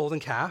made the golden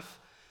calf.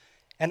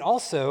 And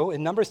also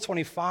in Numbers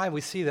 25,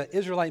 we see the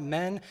Israelite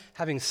men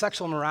having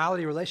sexual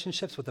morality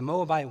relationships with the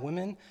Moabite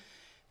women.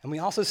 And we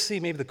also see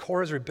maybe the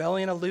Korah's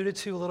rebellion alluded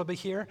to a little bit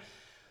here.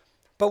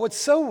 But what's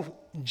so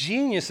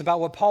genius about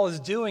what Paul is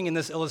doing in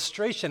this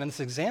illustration and this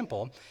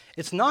example,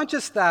 it's not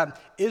just that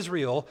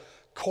Israel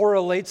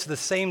correlates to the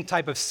same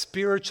type of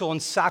spiritual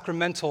and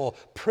sacramental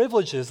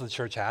privileges the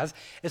church has.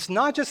 It's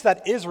not just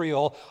that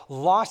Israel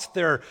lost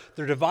their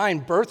divine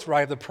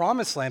birthright of the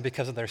promised land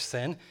because of their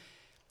sin.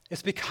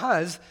 It's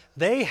because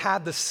they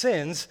had the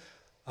sins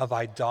of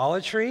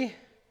idolatry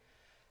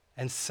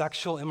and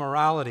sexual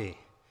immorality.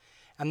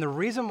 And the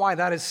reason why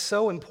that is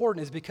so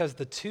important is because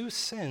the two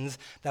sins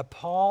that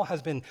Paul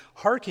has been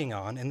harking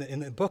on in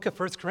the book of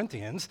 1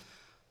 Corinthians,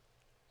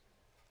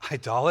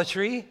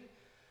 idolatry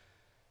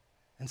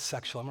and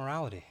sexual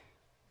immorality.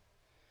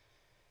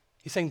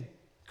 He's saying,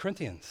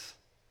 Corinthians,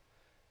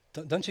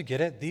 don't you get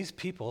it? These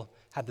people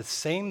had the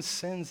same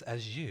sins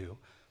as you,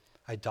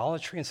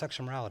 idolatry and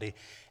sexual immorality,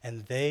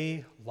 and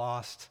they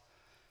lost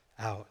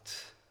out.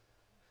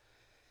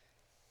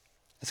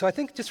 And so I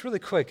think just really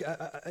quick,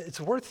 it's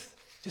worth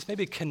just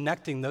maybe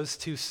connecting those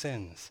two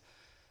sins,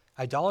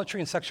 idolatry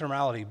and sexual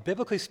immorality.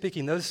 Biblically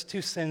speaking, those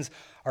two sins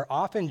are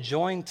often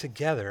joined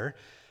together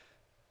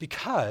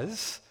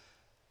because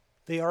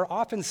they are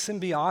often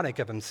symbiotic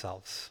of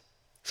themselves.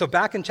 So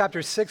back in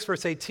chapter 6,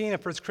 verse 18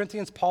 of 1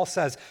 Corinthians, Paul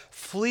says,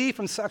 flee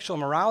from sexual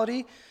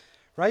immorality,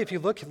 right? If you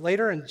look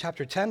later in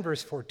chapter 10,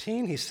 verse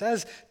 14, he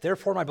says,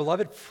 therefore, my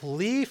beloved,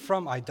 flee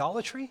from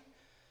idolatry.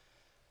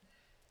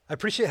 I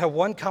appreciate how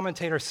one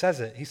commentator says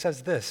it. He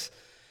says this,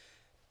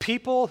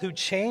 people who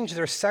change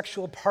their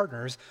sexual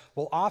partners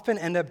will often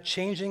end up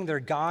changing their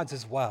gods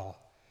as well.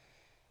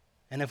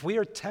 And if we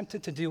are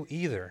tempted to do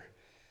either,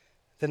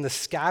 then the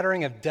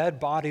scattering of dead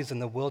bodies in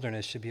the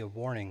wilderness should be a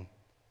warning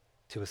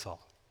to us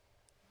all.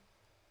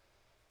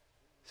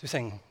 So he's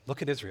saying,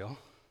 look at Israel.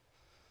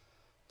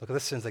 Look at the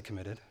sins they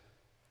committed.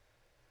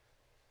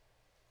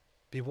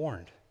 Be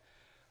warned.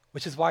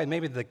 Which is why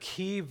maybe the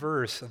key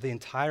verse of the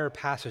entire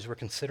passage we're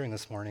considering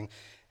this morning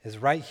is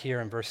right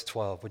here in verse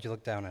 12. Would you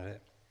look down at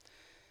it?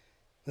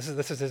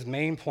 This is his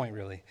main point,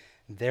 really.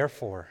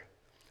 Therefore,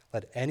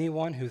 let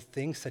anyone who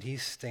thinks that he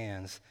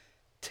stands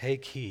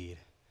take heed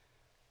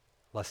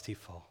lest he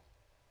fall.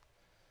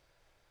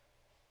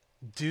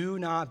 Do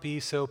not be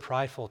so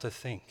prideful to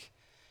think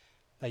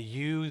that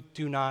you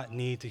do not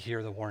need to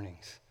hear the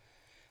warnings,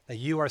 that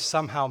you are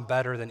somehow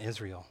better than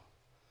Israel.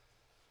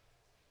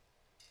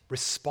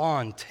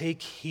 Respond,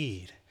 take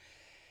heed.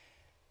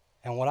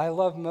 And what I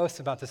love most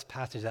about this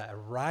passage is that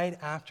right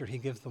after he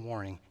gives the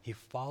warning, he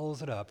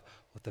follows it up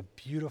with a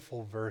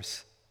beautiful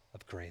verse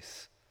of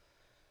grace.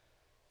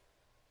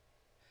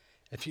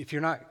 If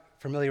you're not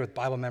familiar with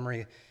Bible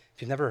memory,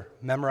 if you've never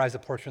memorized a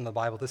portion of the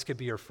Bible, this could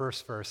be your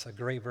first verse, a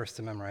great verse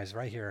to memorize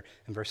right here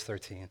in verse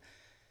 13.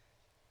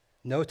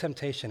 No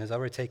temptation has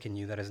overtaken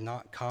you that is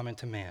not common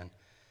to man.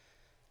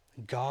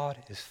 God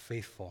is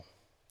faithful,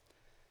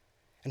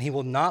 and he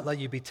will not let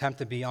you be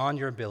tempted beyond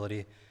your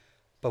ability,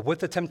 but with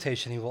the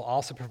temptation, he will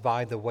also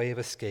provide the way of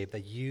escape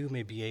that you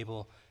may be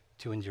able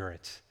to endure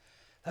it.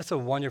 That's a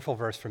wonderful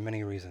verse for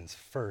many reasons.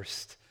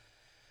 First,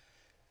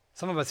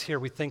 some of us here,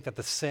 we think that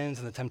the sins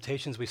and the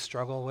temptations we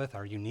struggle with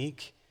are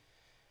unique.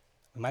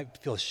 We might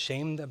feel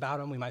ashamed about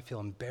them. We might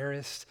feel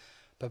embarrassed.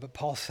 But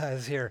Paul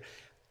says here,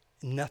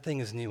 nothing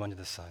is new under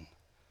the sun.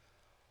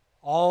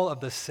 All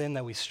of the sin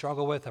that we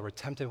struggle with, that we're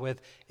tempted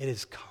with, it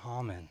is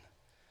common.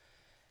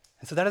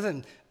 And so that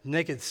doesn't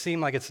make it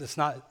seem like it's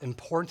not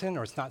important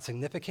or it's not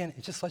significant.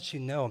 It just lets you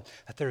know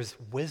that there's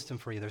wisdom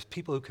for you. There's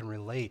people who can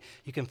relate.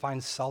 You can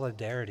find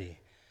solidarity.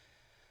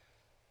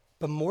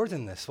 But more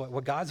than this,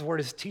 what God's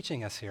word is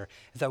teaching us here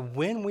is that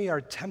when we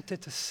are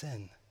tempted to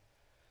sin,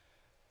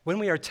 when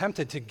we are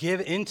tempted to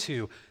give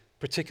into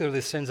particularly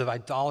the sins of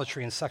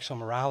idolatry and sexual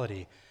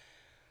morality,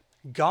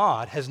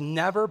 God has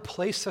never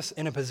placed us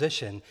in a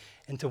position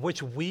into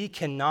which we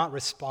cannot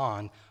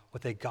respond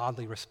with a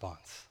godly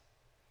response.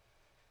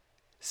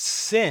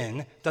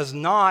 Sin does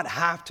not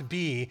have to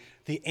be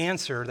the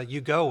answer that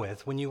you go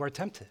with when you are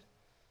tempted.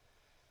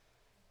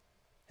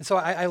 And so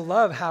I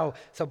love how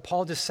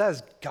Paul just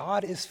says,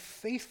 God is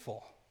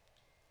faithful.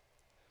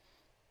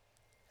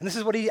 And this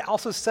is what he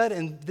also said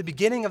in the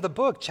beginning of the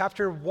book,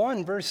 chapter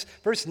 1, verse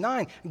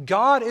 9.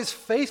 God is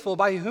faithful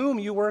by whom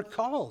you were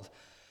called.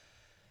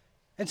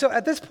 And so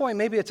at this point,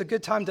 maybe it's a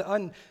good time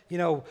to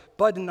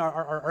button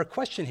our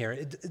question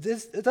here.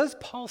 Does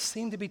Paul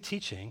seem to be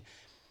teaching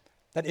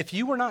that if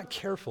you were not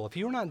careful, if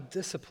you were not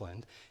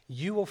disciplined,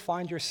 you will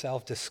find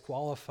yourself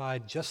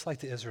disqualified just like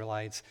the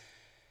Israelites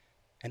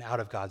and out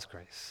of God's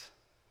grace?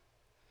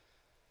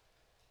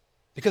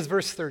 Because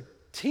verse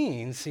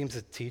 13 seems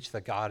to teach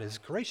that God is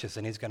gracious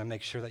and he's going to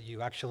make sure that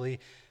you actually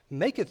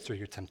make it through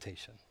your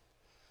temptation.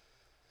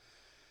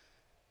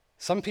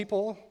 Some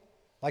people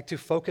like to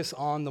focus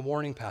on the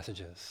warning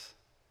passages.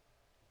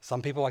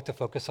 Some people like to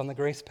focus on the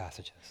grace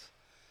passages.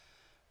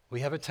 We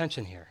have a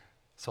tension here.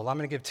 So I'm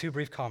going to give two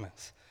brief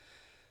comments.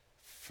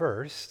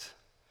 First,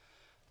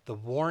 the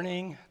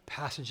warning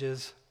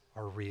passages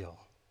are real.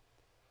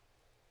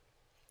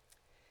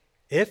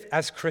 If,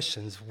 as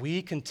Christians,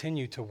 we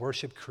continue to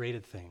worship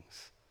created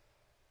things,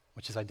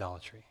 which is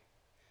idolatry,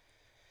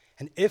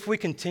 and if we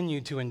continue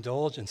to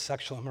indulge in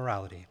sexual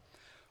immorality,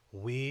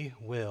 we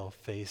will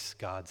face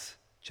God's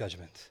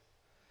judgment.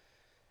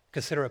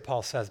 Consider what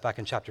Paul says back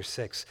in chapter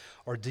 6.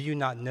 Or do you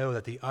not know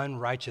that the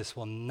unrighteous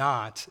will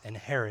not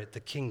inherit the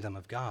kingdom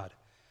of God?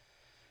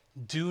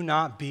 Do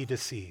not be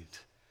deceived.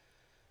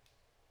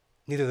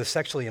 Neither the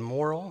sexually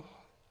immoral,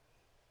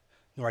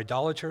 nor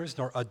idolaters,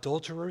 nor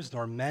adulterers,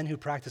 nor men who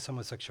practice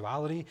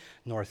homosexuality,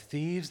 nor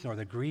thieves, nor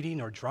the greedy,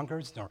 nor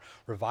drunkards, nor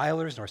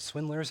revilers, nor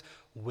swindlers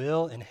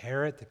will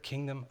inherit the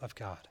kingdom of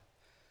God.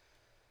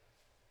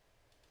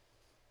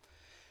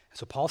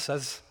 So Paul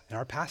says in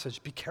our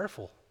passage, be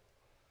careful.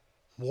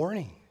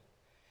 Warning.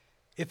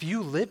 If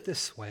you live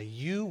this way,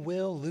 you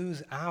will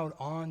lose out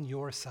on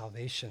your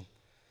salvation.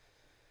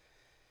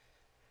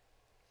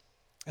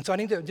 And so I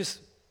need to just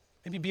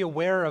maybe be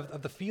aware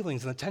of the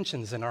feelings and the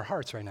tensions in our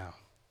hearts right now.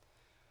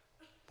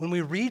 When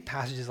we read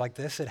passages like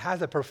this, it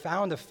has a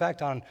profound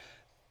effect on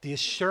the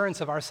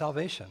assurance of our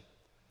salvation.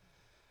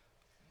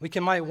 We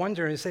might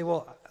wonder and say,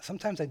 well,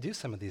 sometimes I do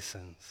some of these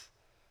sins.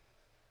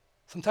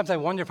 Sometimes I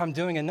wonder if I'm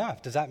doing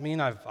enough. Does that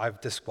mean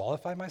I've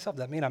disqualified myself?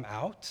 Does that mean I'm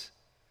out?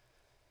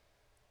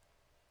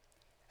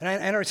 And I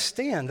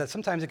understand that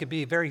sometimes it could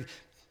be very,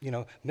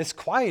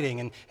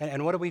 misquieting,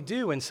 and what do we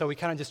do? And so we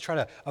kind of just try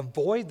to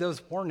avoid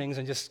those warnings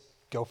and just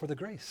go for the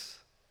grace.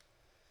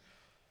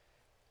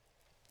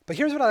 But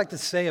here's what I like to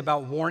say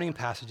about warning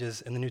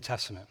passages in the New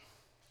Testament.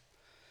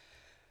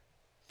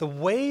 The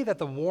way that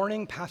the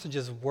warning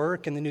passages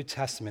work in the New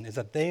Testament is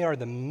that they are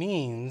the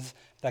means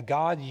that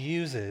God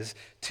uses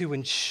to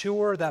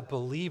ensure that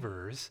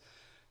believers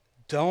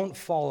don't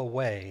fall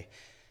away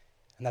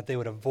and that they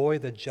would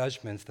avoid the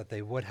judgments that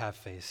they would have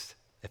faced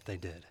if they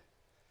did.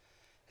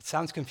 It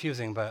sounds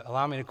confusing, but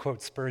allow me to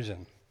quote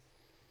Spurgeon.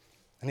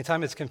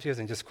 Anytime it's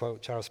confusing, just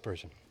quote Charles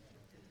Spurgeon.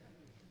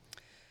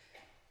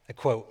 I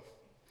quote,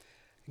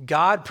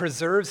 God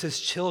preserves his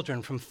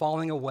children from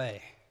falling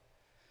away,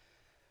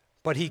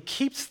 but he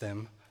keeps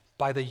them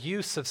by the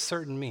use of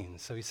certain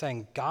means. So he's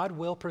saying God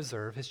will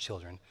preserve his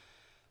children,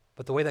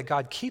 but the way that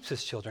God keeps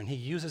his children, he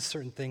uses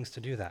certain things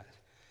to do that.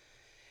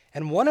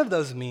 And one of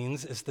those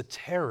means is the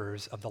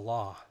terrors of the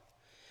law,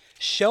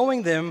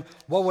 showing them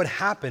what would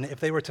happen if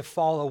they were to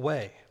fall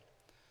away.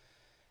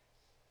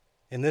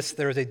 In this,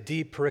 there is a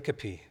deep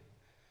pericope.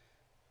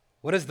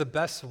 What is the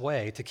best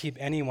way to keep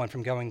anyone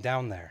from going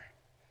down there?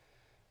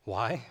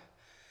 Why?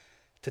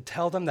 To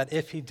tell them that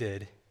if he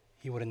did,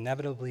 he would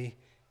inevitably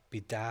be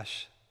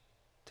dashed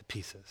to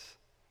pieces.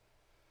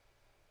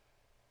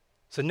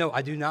 So no,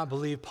 I do not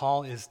believe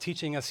Paul is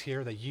teaching us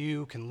here that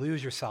you can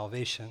lose your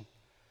salvation.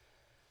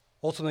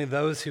 Ultimately,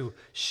 those who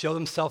show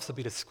themselves to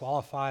be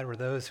disqualified were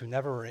those who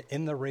never were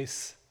in the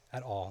race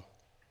at all.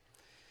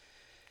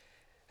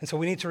 And so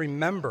we need to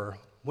remember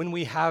when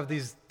we have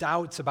these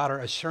doubts about our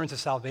assurance of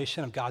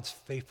salvation, of God's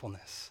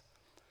faithfulness,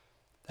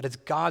 that it's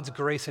God's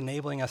grace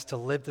enabling us to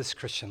live this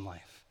Christian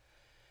life.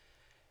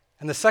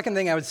 And the second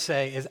thing I would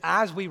say is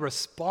as we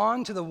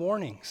respond to the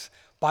warnings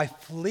by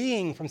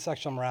fleeing from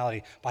sexual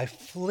immorality, by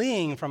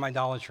fleeing from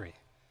idolatry,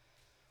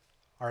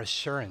 our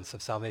assurance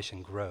of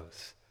salvation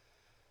grows.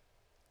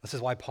 This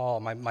is why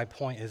Paul, my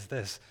point is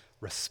this,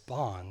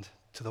 respond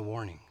to the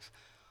warnings.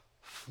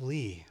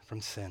 Flee from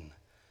sin.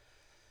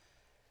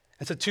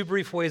 And so 2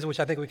 brief ways in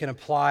which I think we can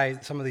apply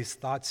some of these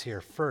thoughts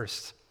here.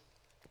 First,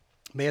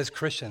 may as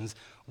Christians,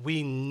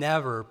 we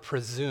never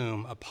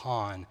presume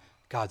upon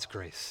God's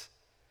grace.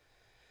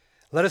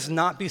 Let us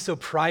not be so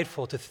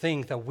prideful to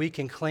think that we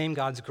can claim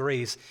God's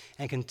grace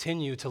and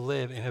continue to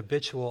live in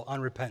habitual,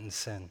 unrepentant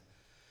sin.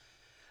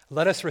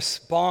 Let us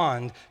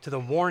respond to the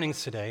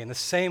warnings today in the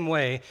same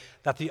way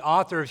that the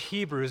author of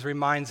Hebrews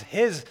reminds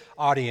his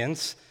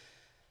audience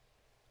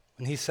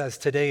when he says,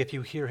 today, if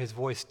you hear his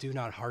voice, do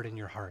not harden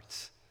your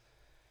hearts.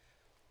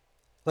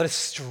 Let us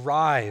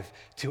strive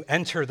to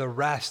enter the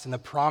rest and the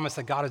promise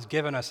that God has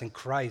given us in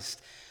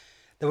Christ,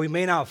 that we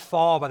may not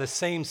fall by the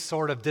same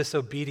sort of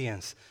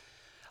disobedience.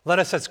 Let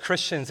us as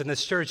Christians in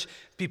this church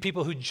be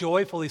people who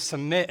joyfully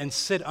submit and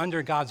sit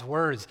under God's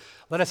words.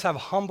 Let us have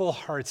humble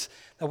hearts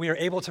that we are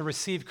able to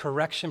receive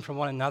correction from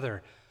one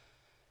another.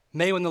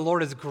 May, when the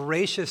Lord is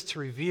gracious to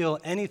reveal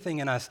anything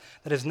in us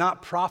that is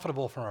not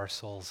profitable for our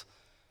souls,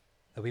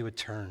 that we would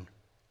turn.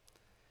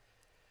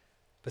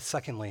 But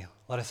secondly,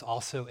 let us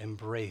also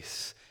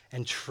embrace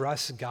and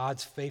trust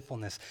God's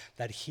faithfulness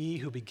that he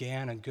who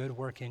began a good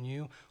work in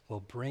you will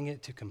bring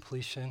it to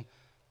completion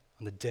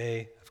on the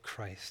day of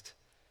Christ.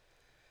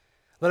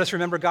 Let us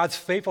remember God's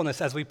faithfulness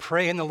as we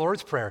pray in the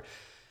Lord's Prayer.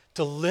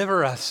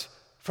 Deliver us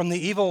from the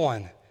evil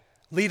one.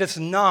 Lead us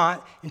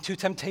not into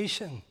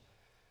temptation.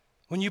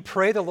 When you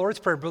pray the Lord's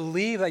Prayer,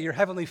 believe that your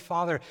Heavenly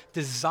Father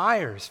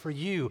desires for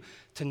you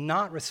to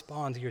not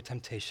respond to your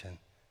temptation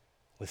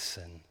with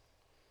sin.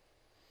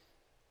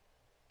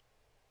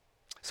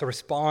 So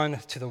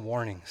respond to the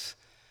warnings.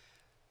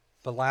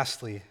 But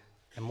lastly,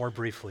 and more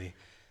briefly,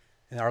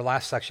 in our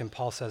last section,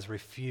 Paul says,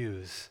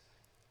 refuse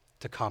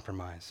to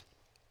compromise.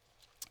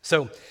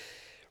 So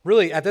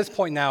Really, at this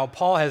point now,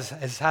 Paul has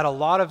had a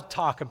lot of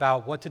talk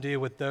about what to do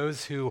with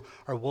those who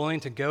are willing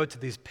to go to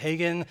these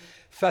pagan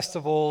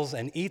festivals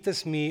and eat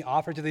this meat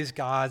offered to these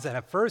gods. And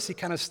at first, he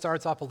kind of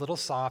starts off a little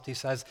soft. He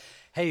says,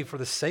 hey, for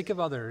the sake of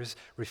others,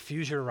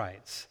 refuse your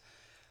rights.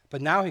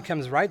 But now he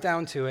comes right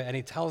down to it, and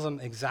he tells them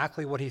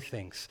exactly what he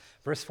thinks.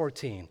 Verse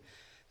 14,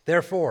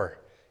 therefore,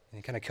 and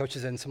he kind of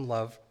coaches in some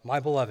love, my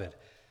beloved,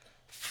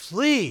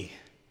 flee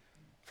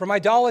from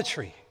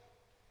idolatry.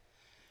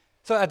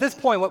 So at this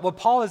point, what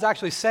Paul is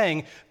actually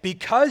saying,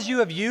 because you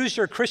have used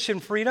your Christian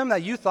freedom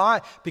that you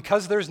thought,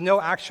 because there's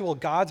no actual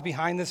gods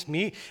behind this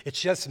meat,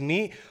 it's just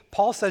meat,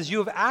 Paul says you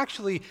have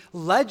actually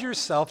led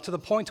yourself to the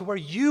point to where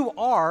you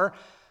are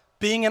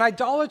being an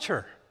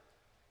idolater.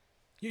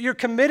 You're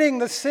committing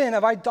the sin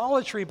of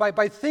idolatry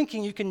by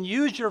thinking you can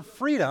use your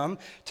freedom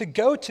to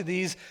go to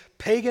these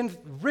pagan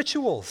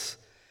rituals.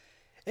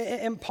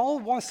 And Paul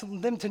wants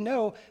them to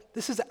know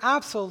this is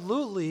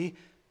absolutely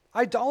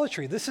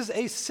idolatry. This is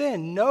a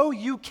sin. No,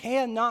 you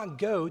cannot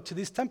go to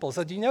these temples.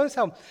 So do you notice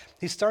how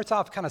he starts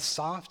off kind of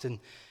soft in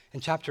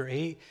chapter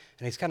 8,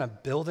 and he's kind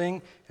of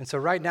building? And so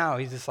right now,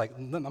 he's just like,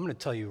 I'm going to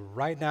tell you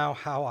right now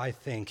how I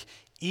think.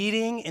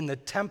 Eating in the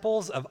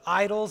temples of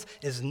idols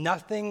is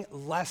nothing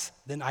less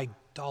than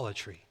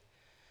idolatry.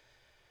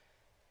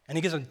 And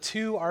he gives them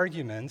two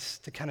arguments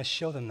to kind of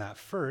show them that.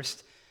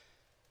 First,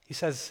 he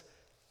says,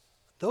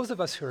 those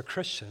of us who are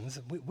Christians,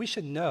 we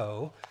should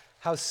know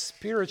how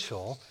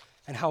spiritual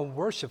and how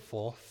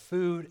worshipful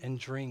food and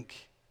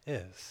drink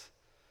is.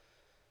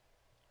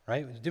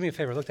 Right? Do me a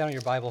favor, look down at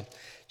your Bible,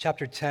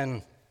 chapter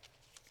 10,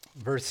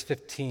 verse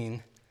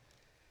 15.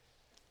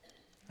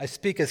 I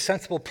speak as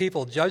sensible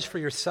people, judge for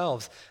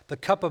yourselves. The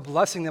cup of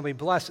blessing that we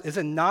bless, is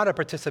it not a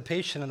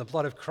participation in the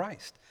blood of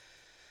Christ?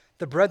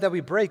 The bread that we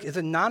break, is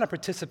it not a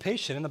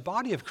participation in the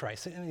body of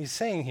Christ? And he's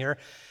saying here,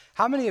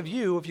 how many of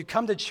you, if you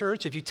come to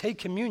church, if you take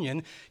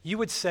communion, you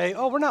would say,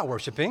 oh, we're not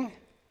worshiping.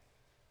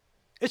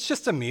 It's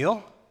just a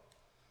meal.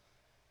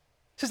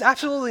 He says,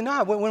 absolutely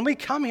not. When we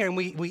come here and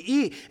we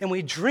eat and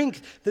we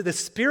drink the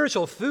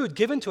spiritual food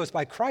given to us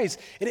by Christ,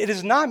 it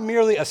is not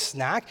merely a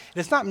snack. It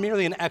is not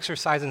merely an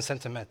exercise in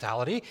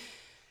sentimentality.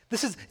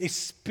 This is a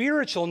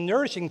spiritual,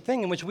 nourishing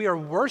thing in which we are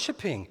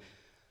worshiping.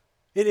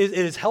 It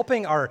is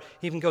helping he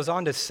even goes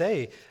on to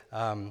say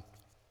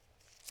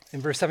in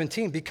verse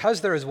 17,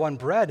 because there is one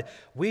bread,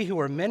 we who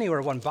are many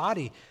are one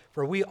body,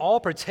 for we all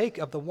partake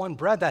of the one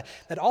bread.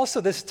 That also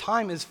this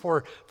time is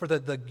for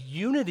the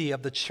unity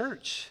of the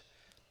church.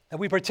 That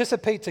we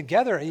participate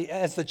together.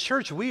 As the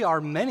church, we are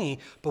many,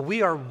 but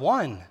we are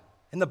one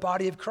in the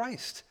body of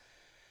Christ.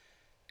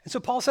 And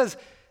so Paul says,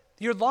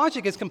 your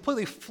logic is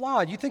completely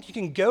flawed. You think you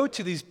can go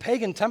to these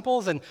pagan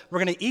temples and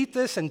we're going to eat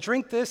this and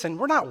drink this and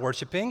we're not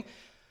worshiping.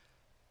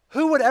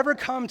 Who would ever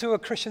come to a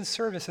Christian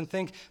service and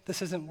think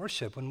this isn't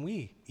worship when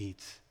we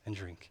eat and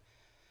drink?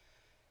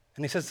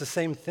 And he says the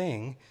same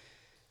thing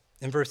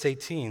in verse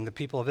 18, the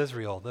people of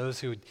Israel, those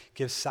who would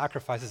give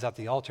sacrifices at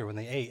the altar when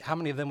they ate. How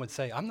many of them would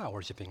say, I'm not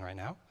worshiping right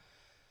now?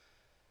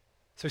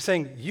 So he's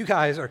saying, you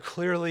guys are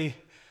clearly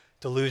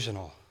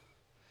delusional.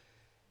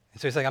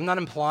 And so he's like, I'm not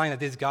implying that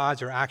these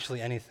gods are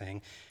actually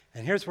anything.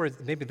 And here's where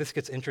maybe this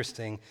gets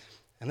interesting.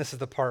 And this is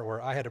the part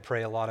where I had to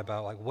pray a lot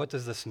about, like, what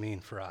does this mean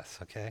for us,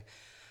 okay?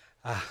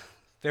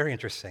 Very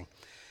interesting.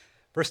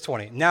 Verse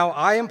 20, now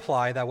I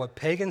imply that what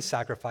pagans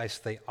sacrifice,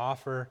 they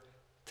offer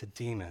to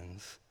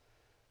demons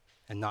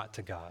and not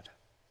to God.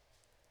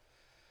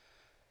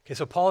 Okay,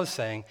 so Paul is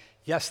saying,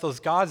 yes,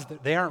 those gods,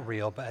 they aren't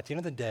real, but at the end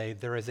of the day,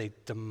 there is a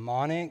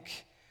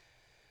demonic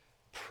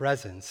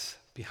presence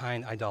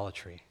behind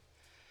idolatry.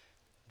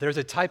 There's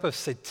a type of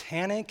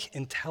satanic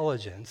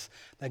intelligence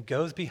that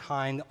goes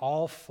behind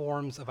all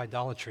forms of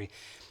idolatry.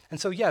 And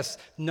so, yes,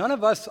 none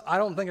of us, I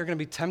don't think, are going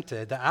to be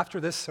tempted that after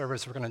this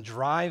service, we're going to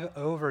drive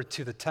over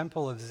to the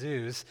temple of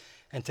Zeus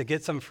and to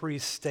get some free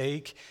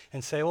steak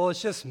and say, well,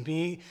 it's just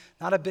me,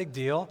 not a big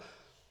deal.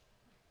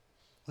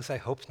 At least I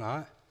hope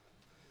not.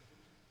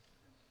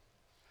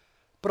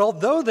 But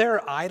although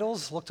their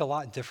idols looked a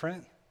lot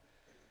different,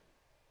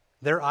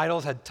 their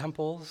idols had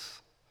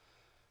temples,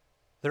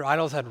 their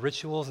idols had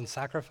rituals and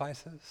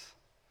sacrifices,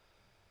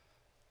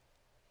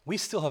 we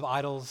still have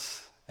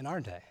idols in our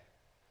day.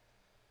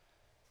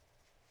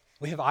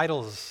 We have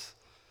idols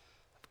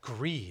of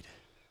greed,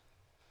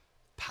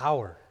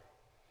 power,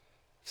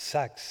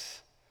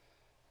 sex,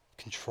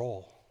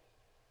 control.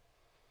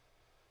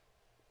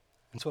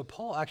 And so what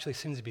Paul actually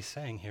seems to be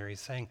saying here, he's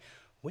saying,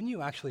 when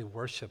you actually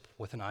worship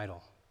with an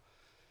idol,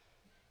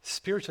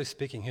 spiritually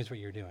speaking, here's what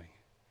you're doing.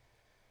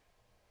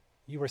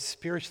 You are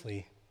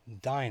spiritually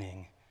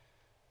dining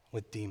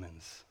with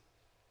demons.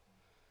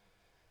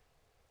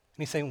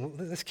 And he's saying, well,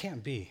 this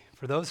can't be.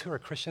 For those who are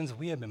Christians,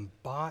 we have been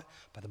bought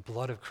by the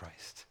blood of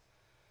Christ.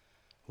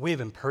 We have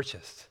been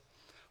purchased.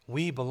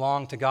 We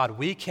belong to God.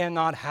 We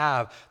cannot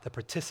have the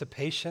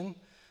participation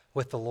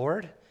with the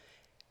Lord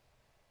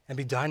and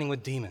be dining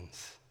with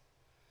demons.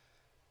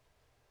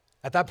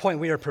 At that point,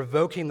 we are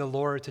provoking the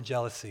Lord to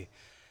jealousy.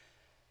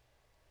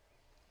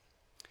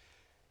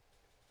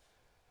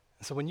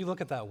 So when you look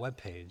at that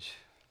webpage,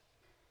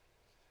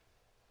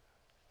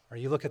 Or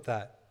you look at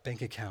that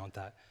bank account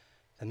that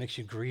makes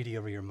you greedy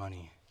over your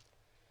money.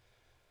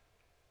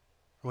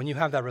 Or when you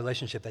have that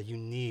relationship that you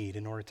need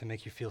in order to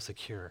make you feel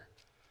secure.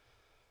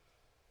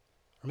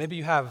 Or maybe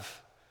you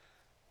have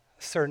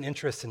a certain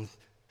interest in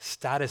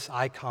status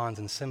icons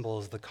and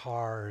symbols, the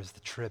cars,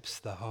 the trips,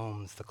 the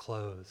homes, the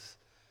clothes.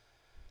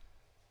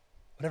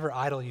 Whatever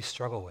idol you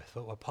struggle with,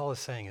 what Paul is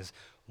saying is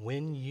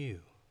when you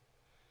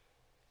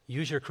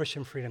use your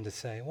Christian freedom to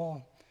say,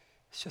 well,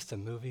 it's just a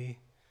movie,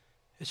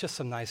 it's just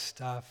some nice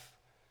stuff,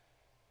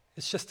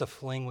 it's just a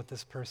fling with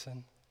this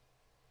person.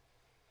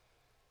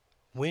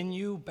 When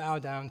you bow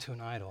down to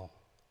an idol,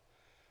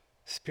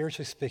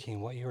 spiritually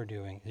speaking, what you are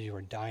doing is you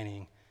are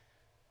dining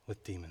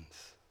with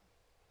demons.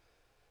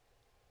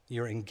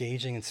 You're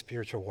engaging in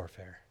spiritual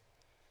warfare.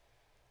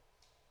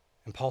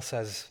 And Paul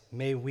says,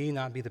 may we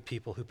not be the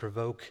people who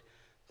provoke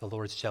the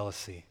Lord's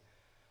jealousy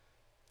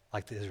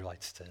like the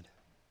Israelites did.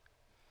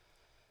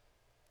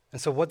 And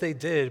so what they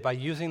did by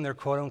using their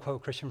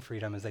quote-unquote Christian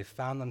freedom is they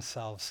found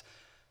themselves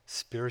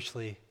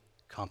spiritually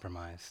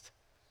compromised.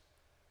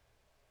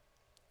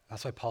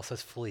 That's why Paul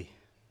says flee.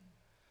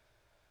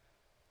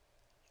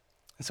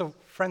 And so,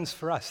 friends,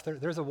 for us,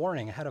 there's a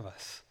warning ahead of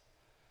us.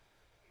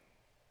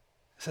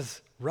 It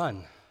says,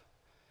 run.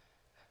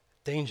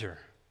 Danger.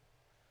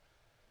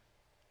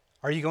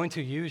 Are you going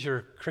to use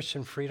your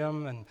Christian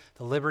freedom and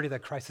the liberty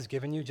that Christ has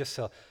given you just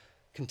to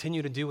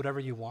continue to do whatever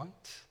you want?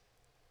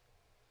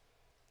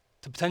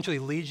 To potentially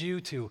lead you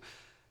to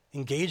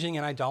engaging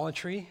in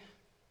idolatry?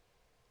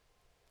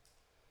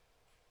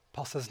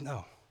 Paul says,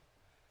 no.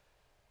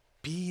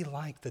 Be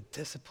like the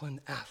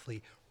disciplined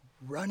athlete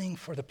running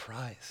for the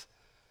prize.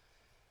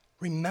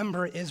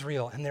 Remember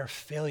Israel and their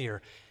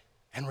failure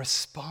and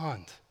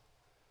respond.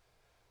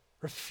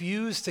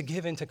 Refuse to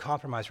give in to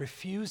compromise.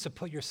 Refuse to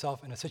put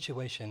yourself in a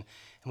situation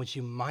in which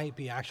you might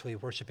be actually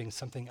worshiping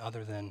something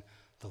other than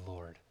the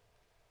Lord.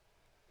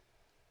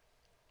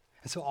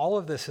 And so all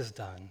of this is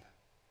done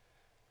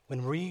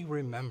when we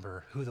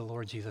remember who the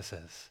Lord Jesus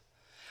is.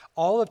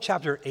 All of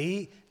chapter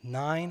 8,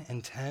 9,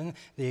 and 10,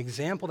 the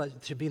example that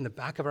should be in the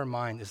back of our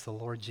mind is the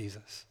Lord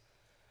Jesus,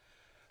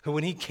 who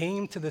when he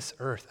came to this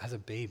earth as a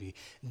baby,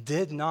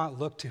 did not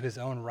look to his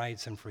own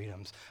rights and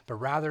freedoms, but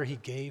rather he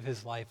gave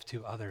his life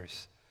to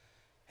others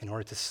in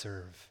order to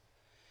serve.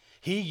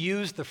 He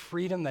used the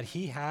freedom that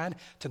he had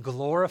to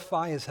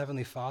glorify his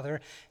heavenly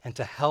Father and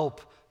to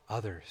help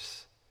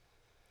others.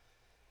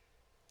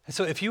 And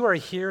so if you are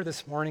here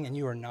this morning and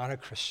you are not a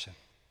Christian,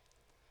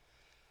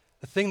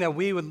 the thing that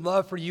we would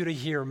love for you to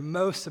hear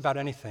most about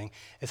anything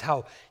is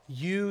how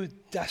you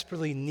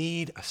desperately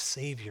need a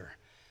Savior.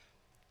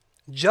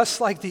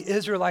 Just like the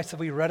Israelites that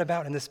we read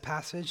about in this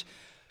passage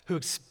who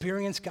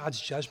experienced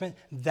God's judgment,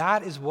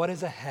 that is what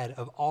is ahead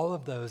of all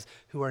of those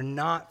who are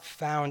not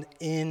found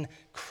in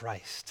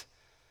Christ.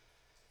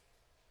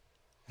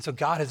 And so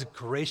God is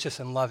gracious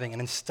and loving,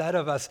 and instead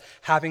of us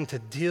having to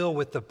deal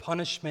with the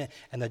punishment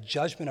and the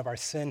judgment of our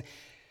sin,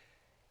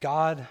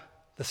 God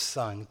the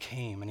Son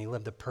came and he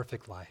lived a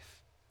perfect life.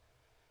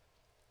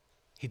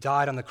 He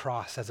died on the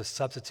cross as a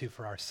substitute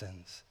for our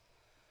sins.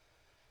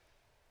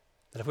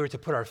 That if we were to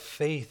put our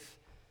faith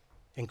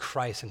in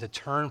Christ and to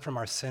turn from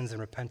our sins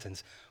in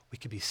repentance, we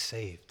could be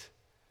saved.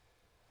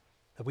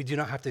 That we do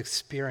not have to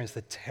experience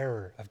the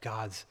terror of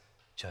God's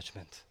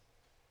judgment.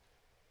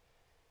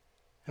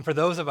 And for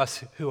those of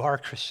us who are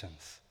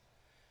Christians,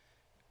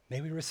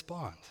 may we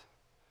respond.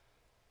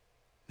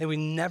 May we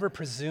never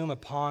presume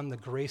upon the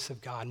grace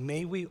of God.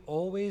 May we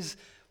always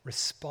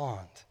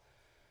respond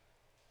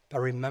by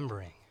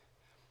remembering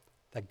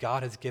that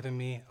God has given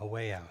me a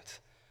way out,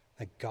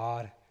 that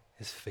God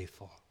is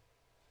faithful.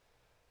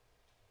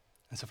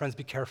 And so, friends,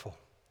 be careful.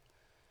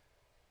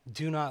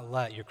 Do not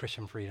let your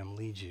Christian freedom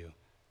lead you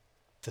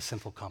to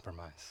sinful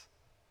compromise.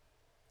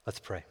 Let's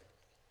pray.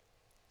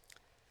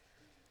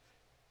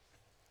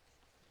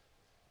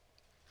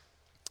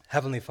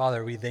 Heavenly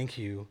Father, we thank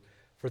you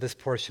for this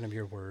portion of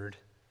your word.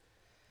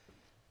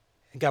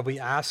 And God, we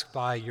ask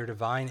by your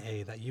divine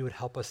aid that you would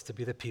help us to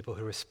be the people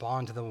who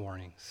respond to the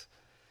warnings.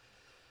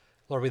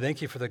 Lord, we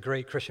thank you for the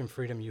great Christian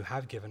freedom you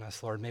have given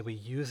us, Lord. May we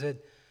use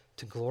it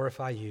to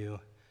glorify you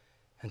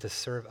and to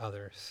serve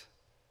others.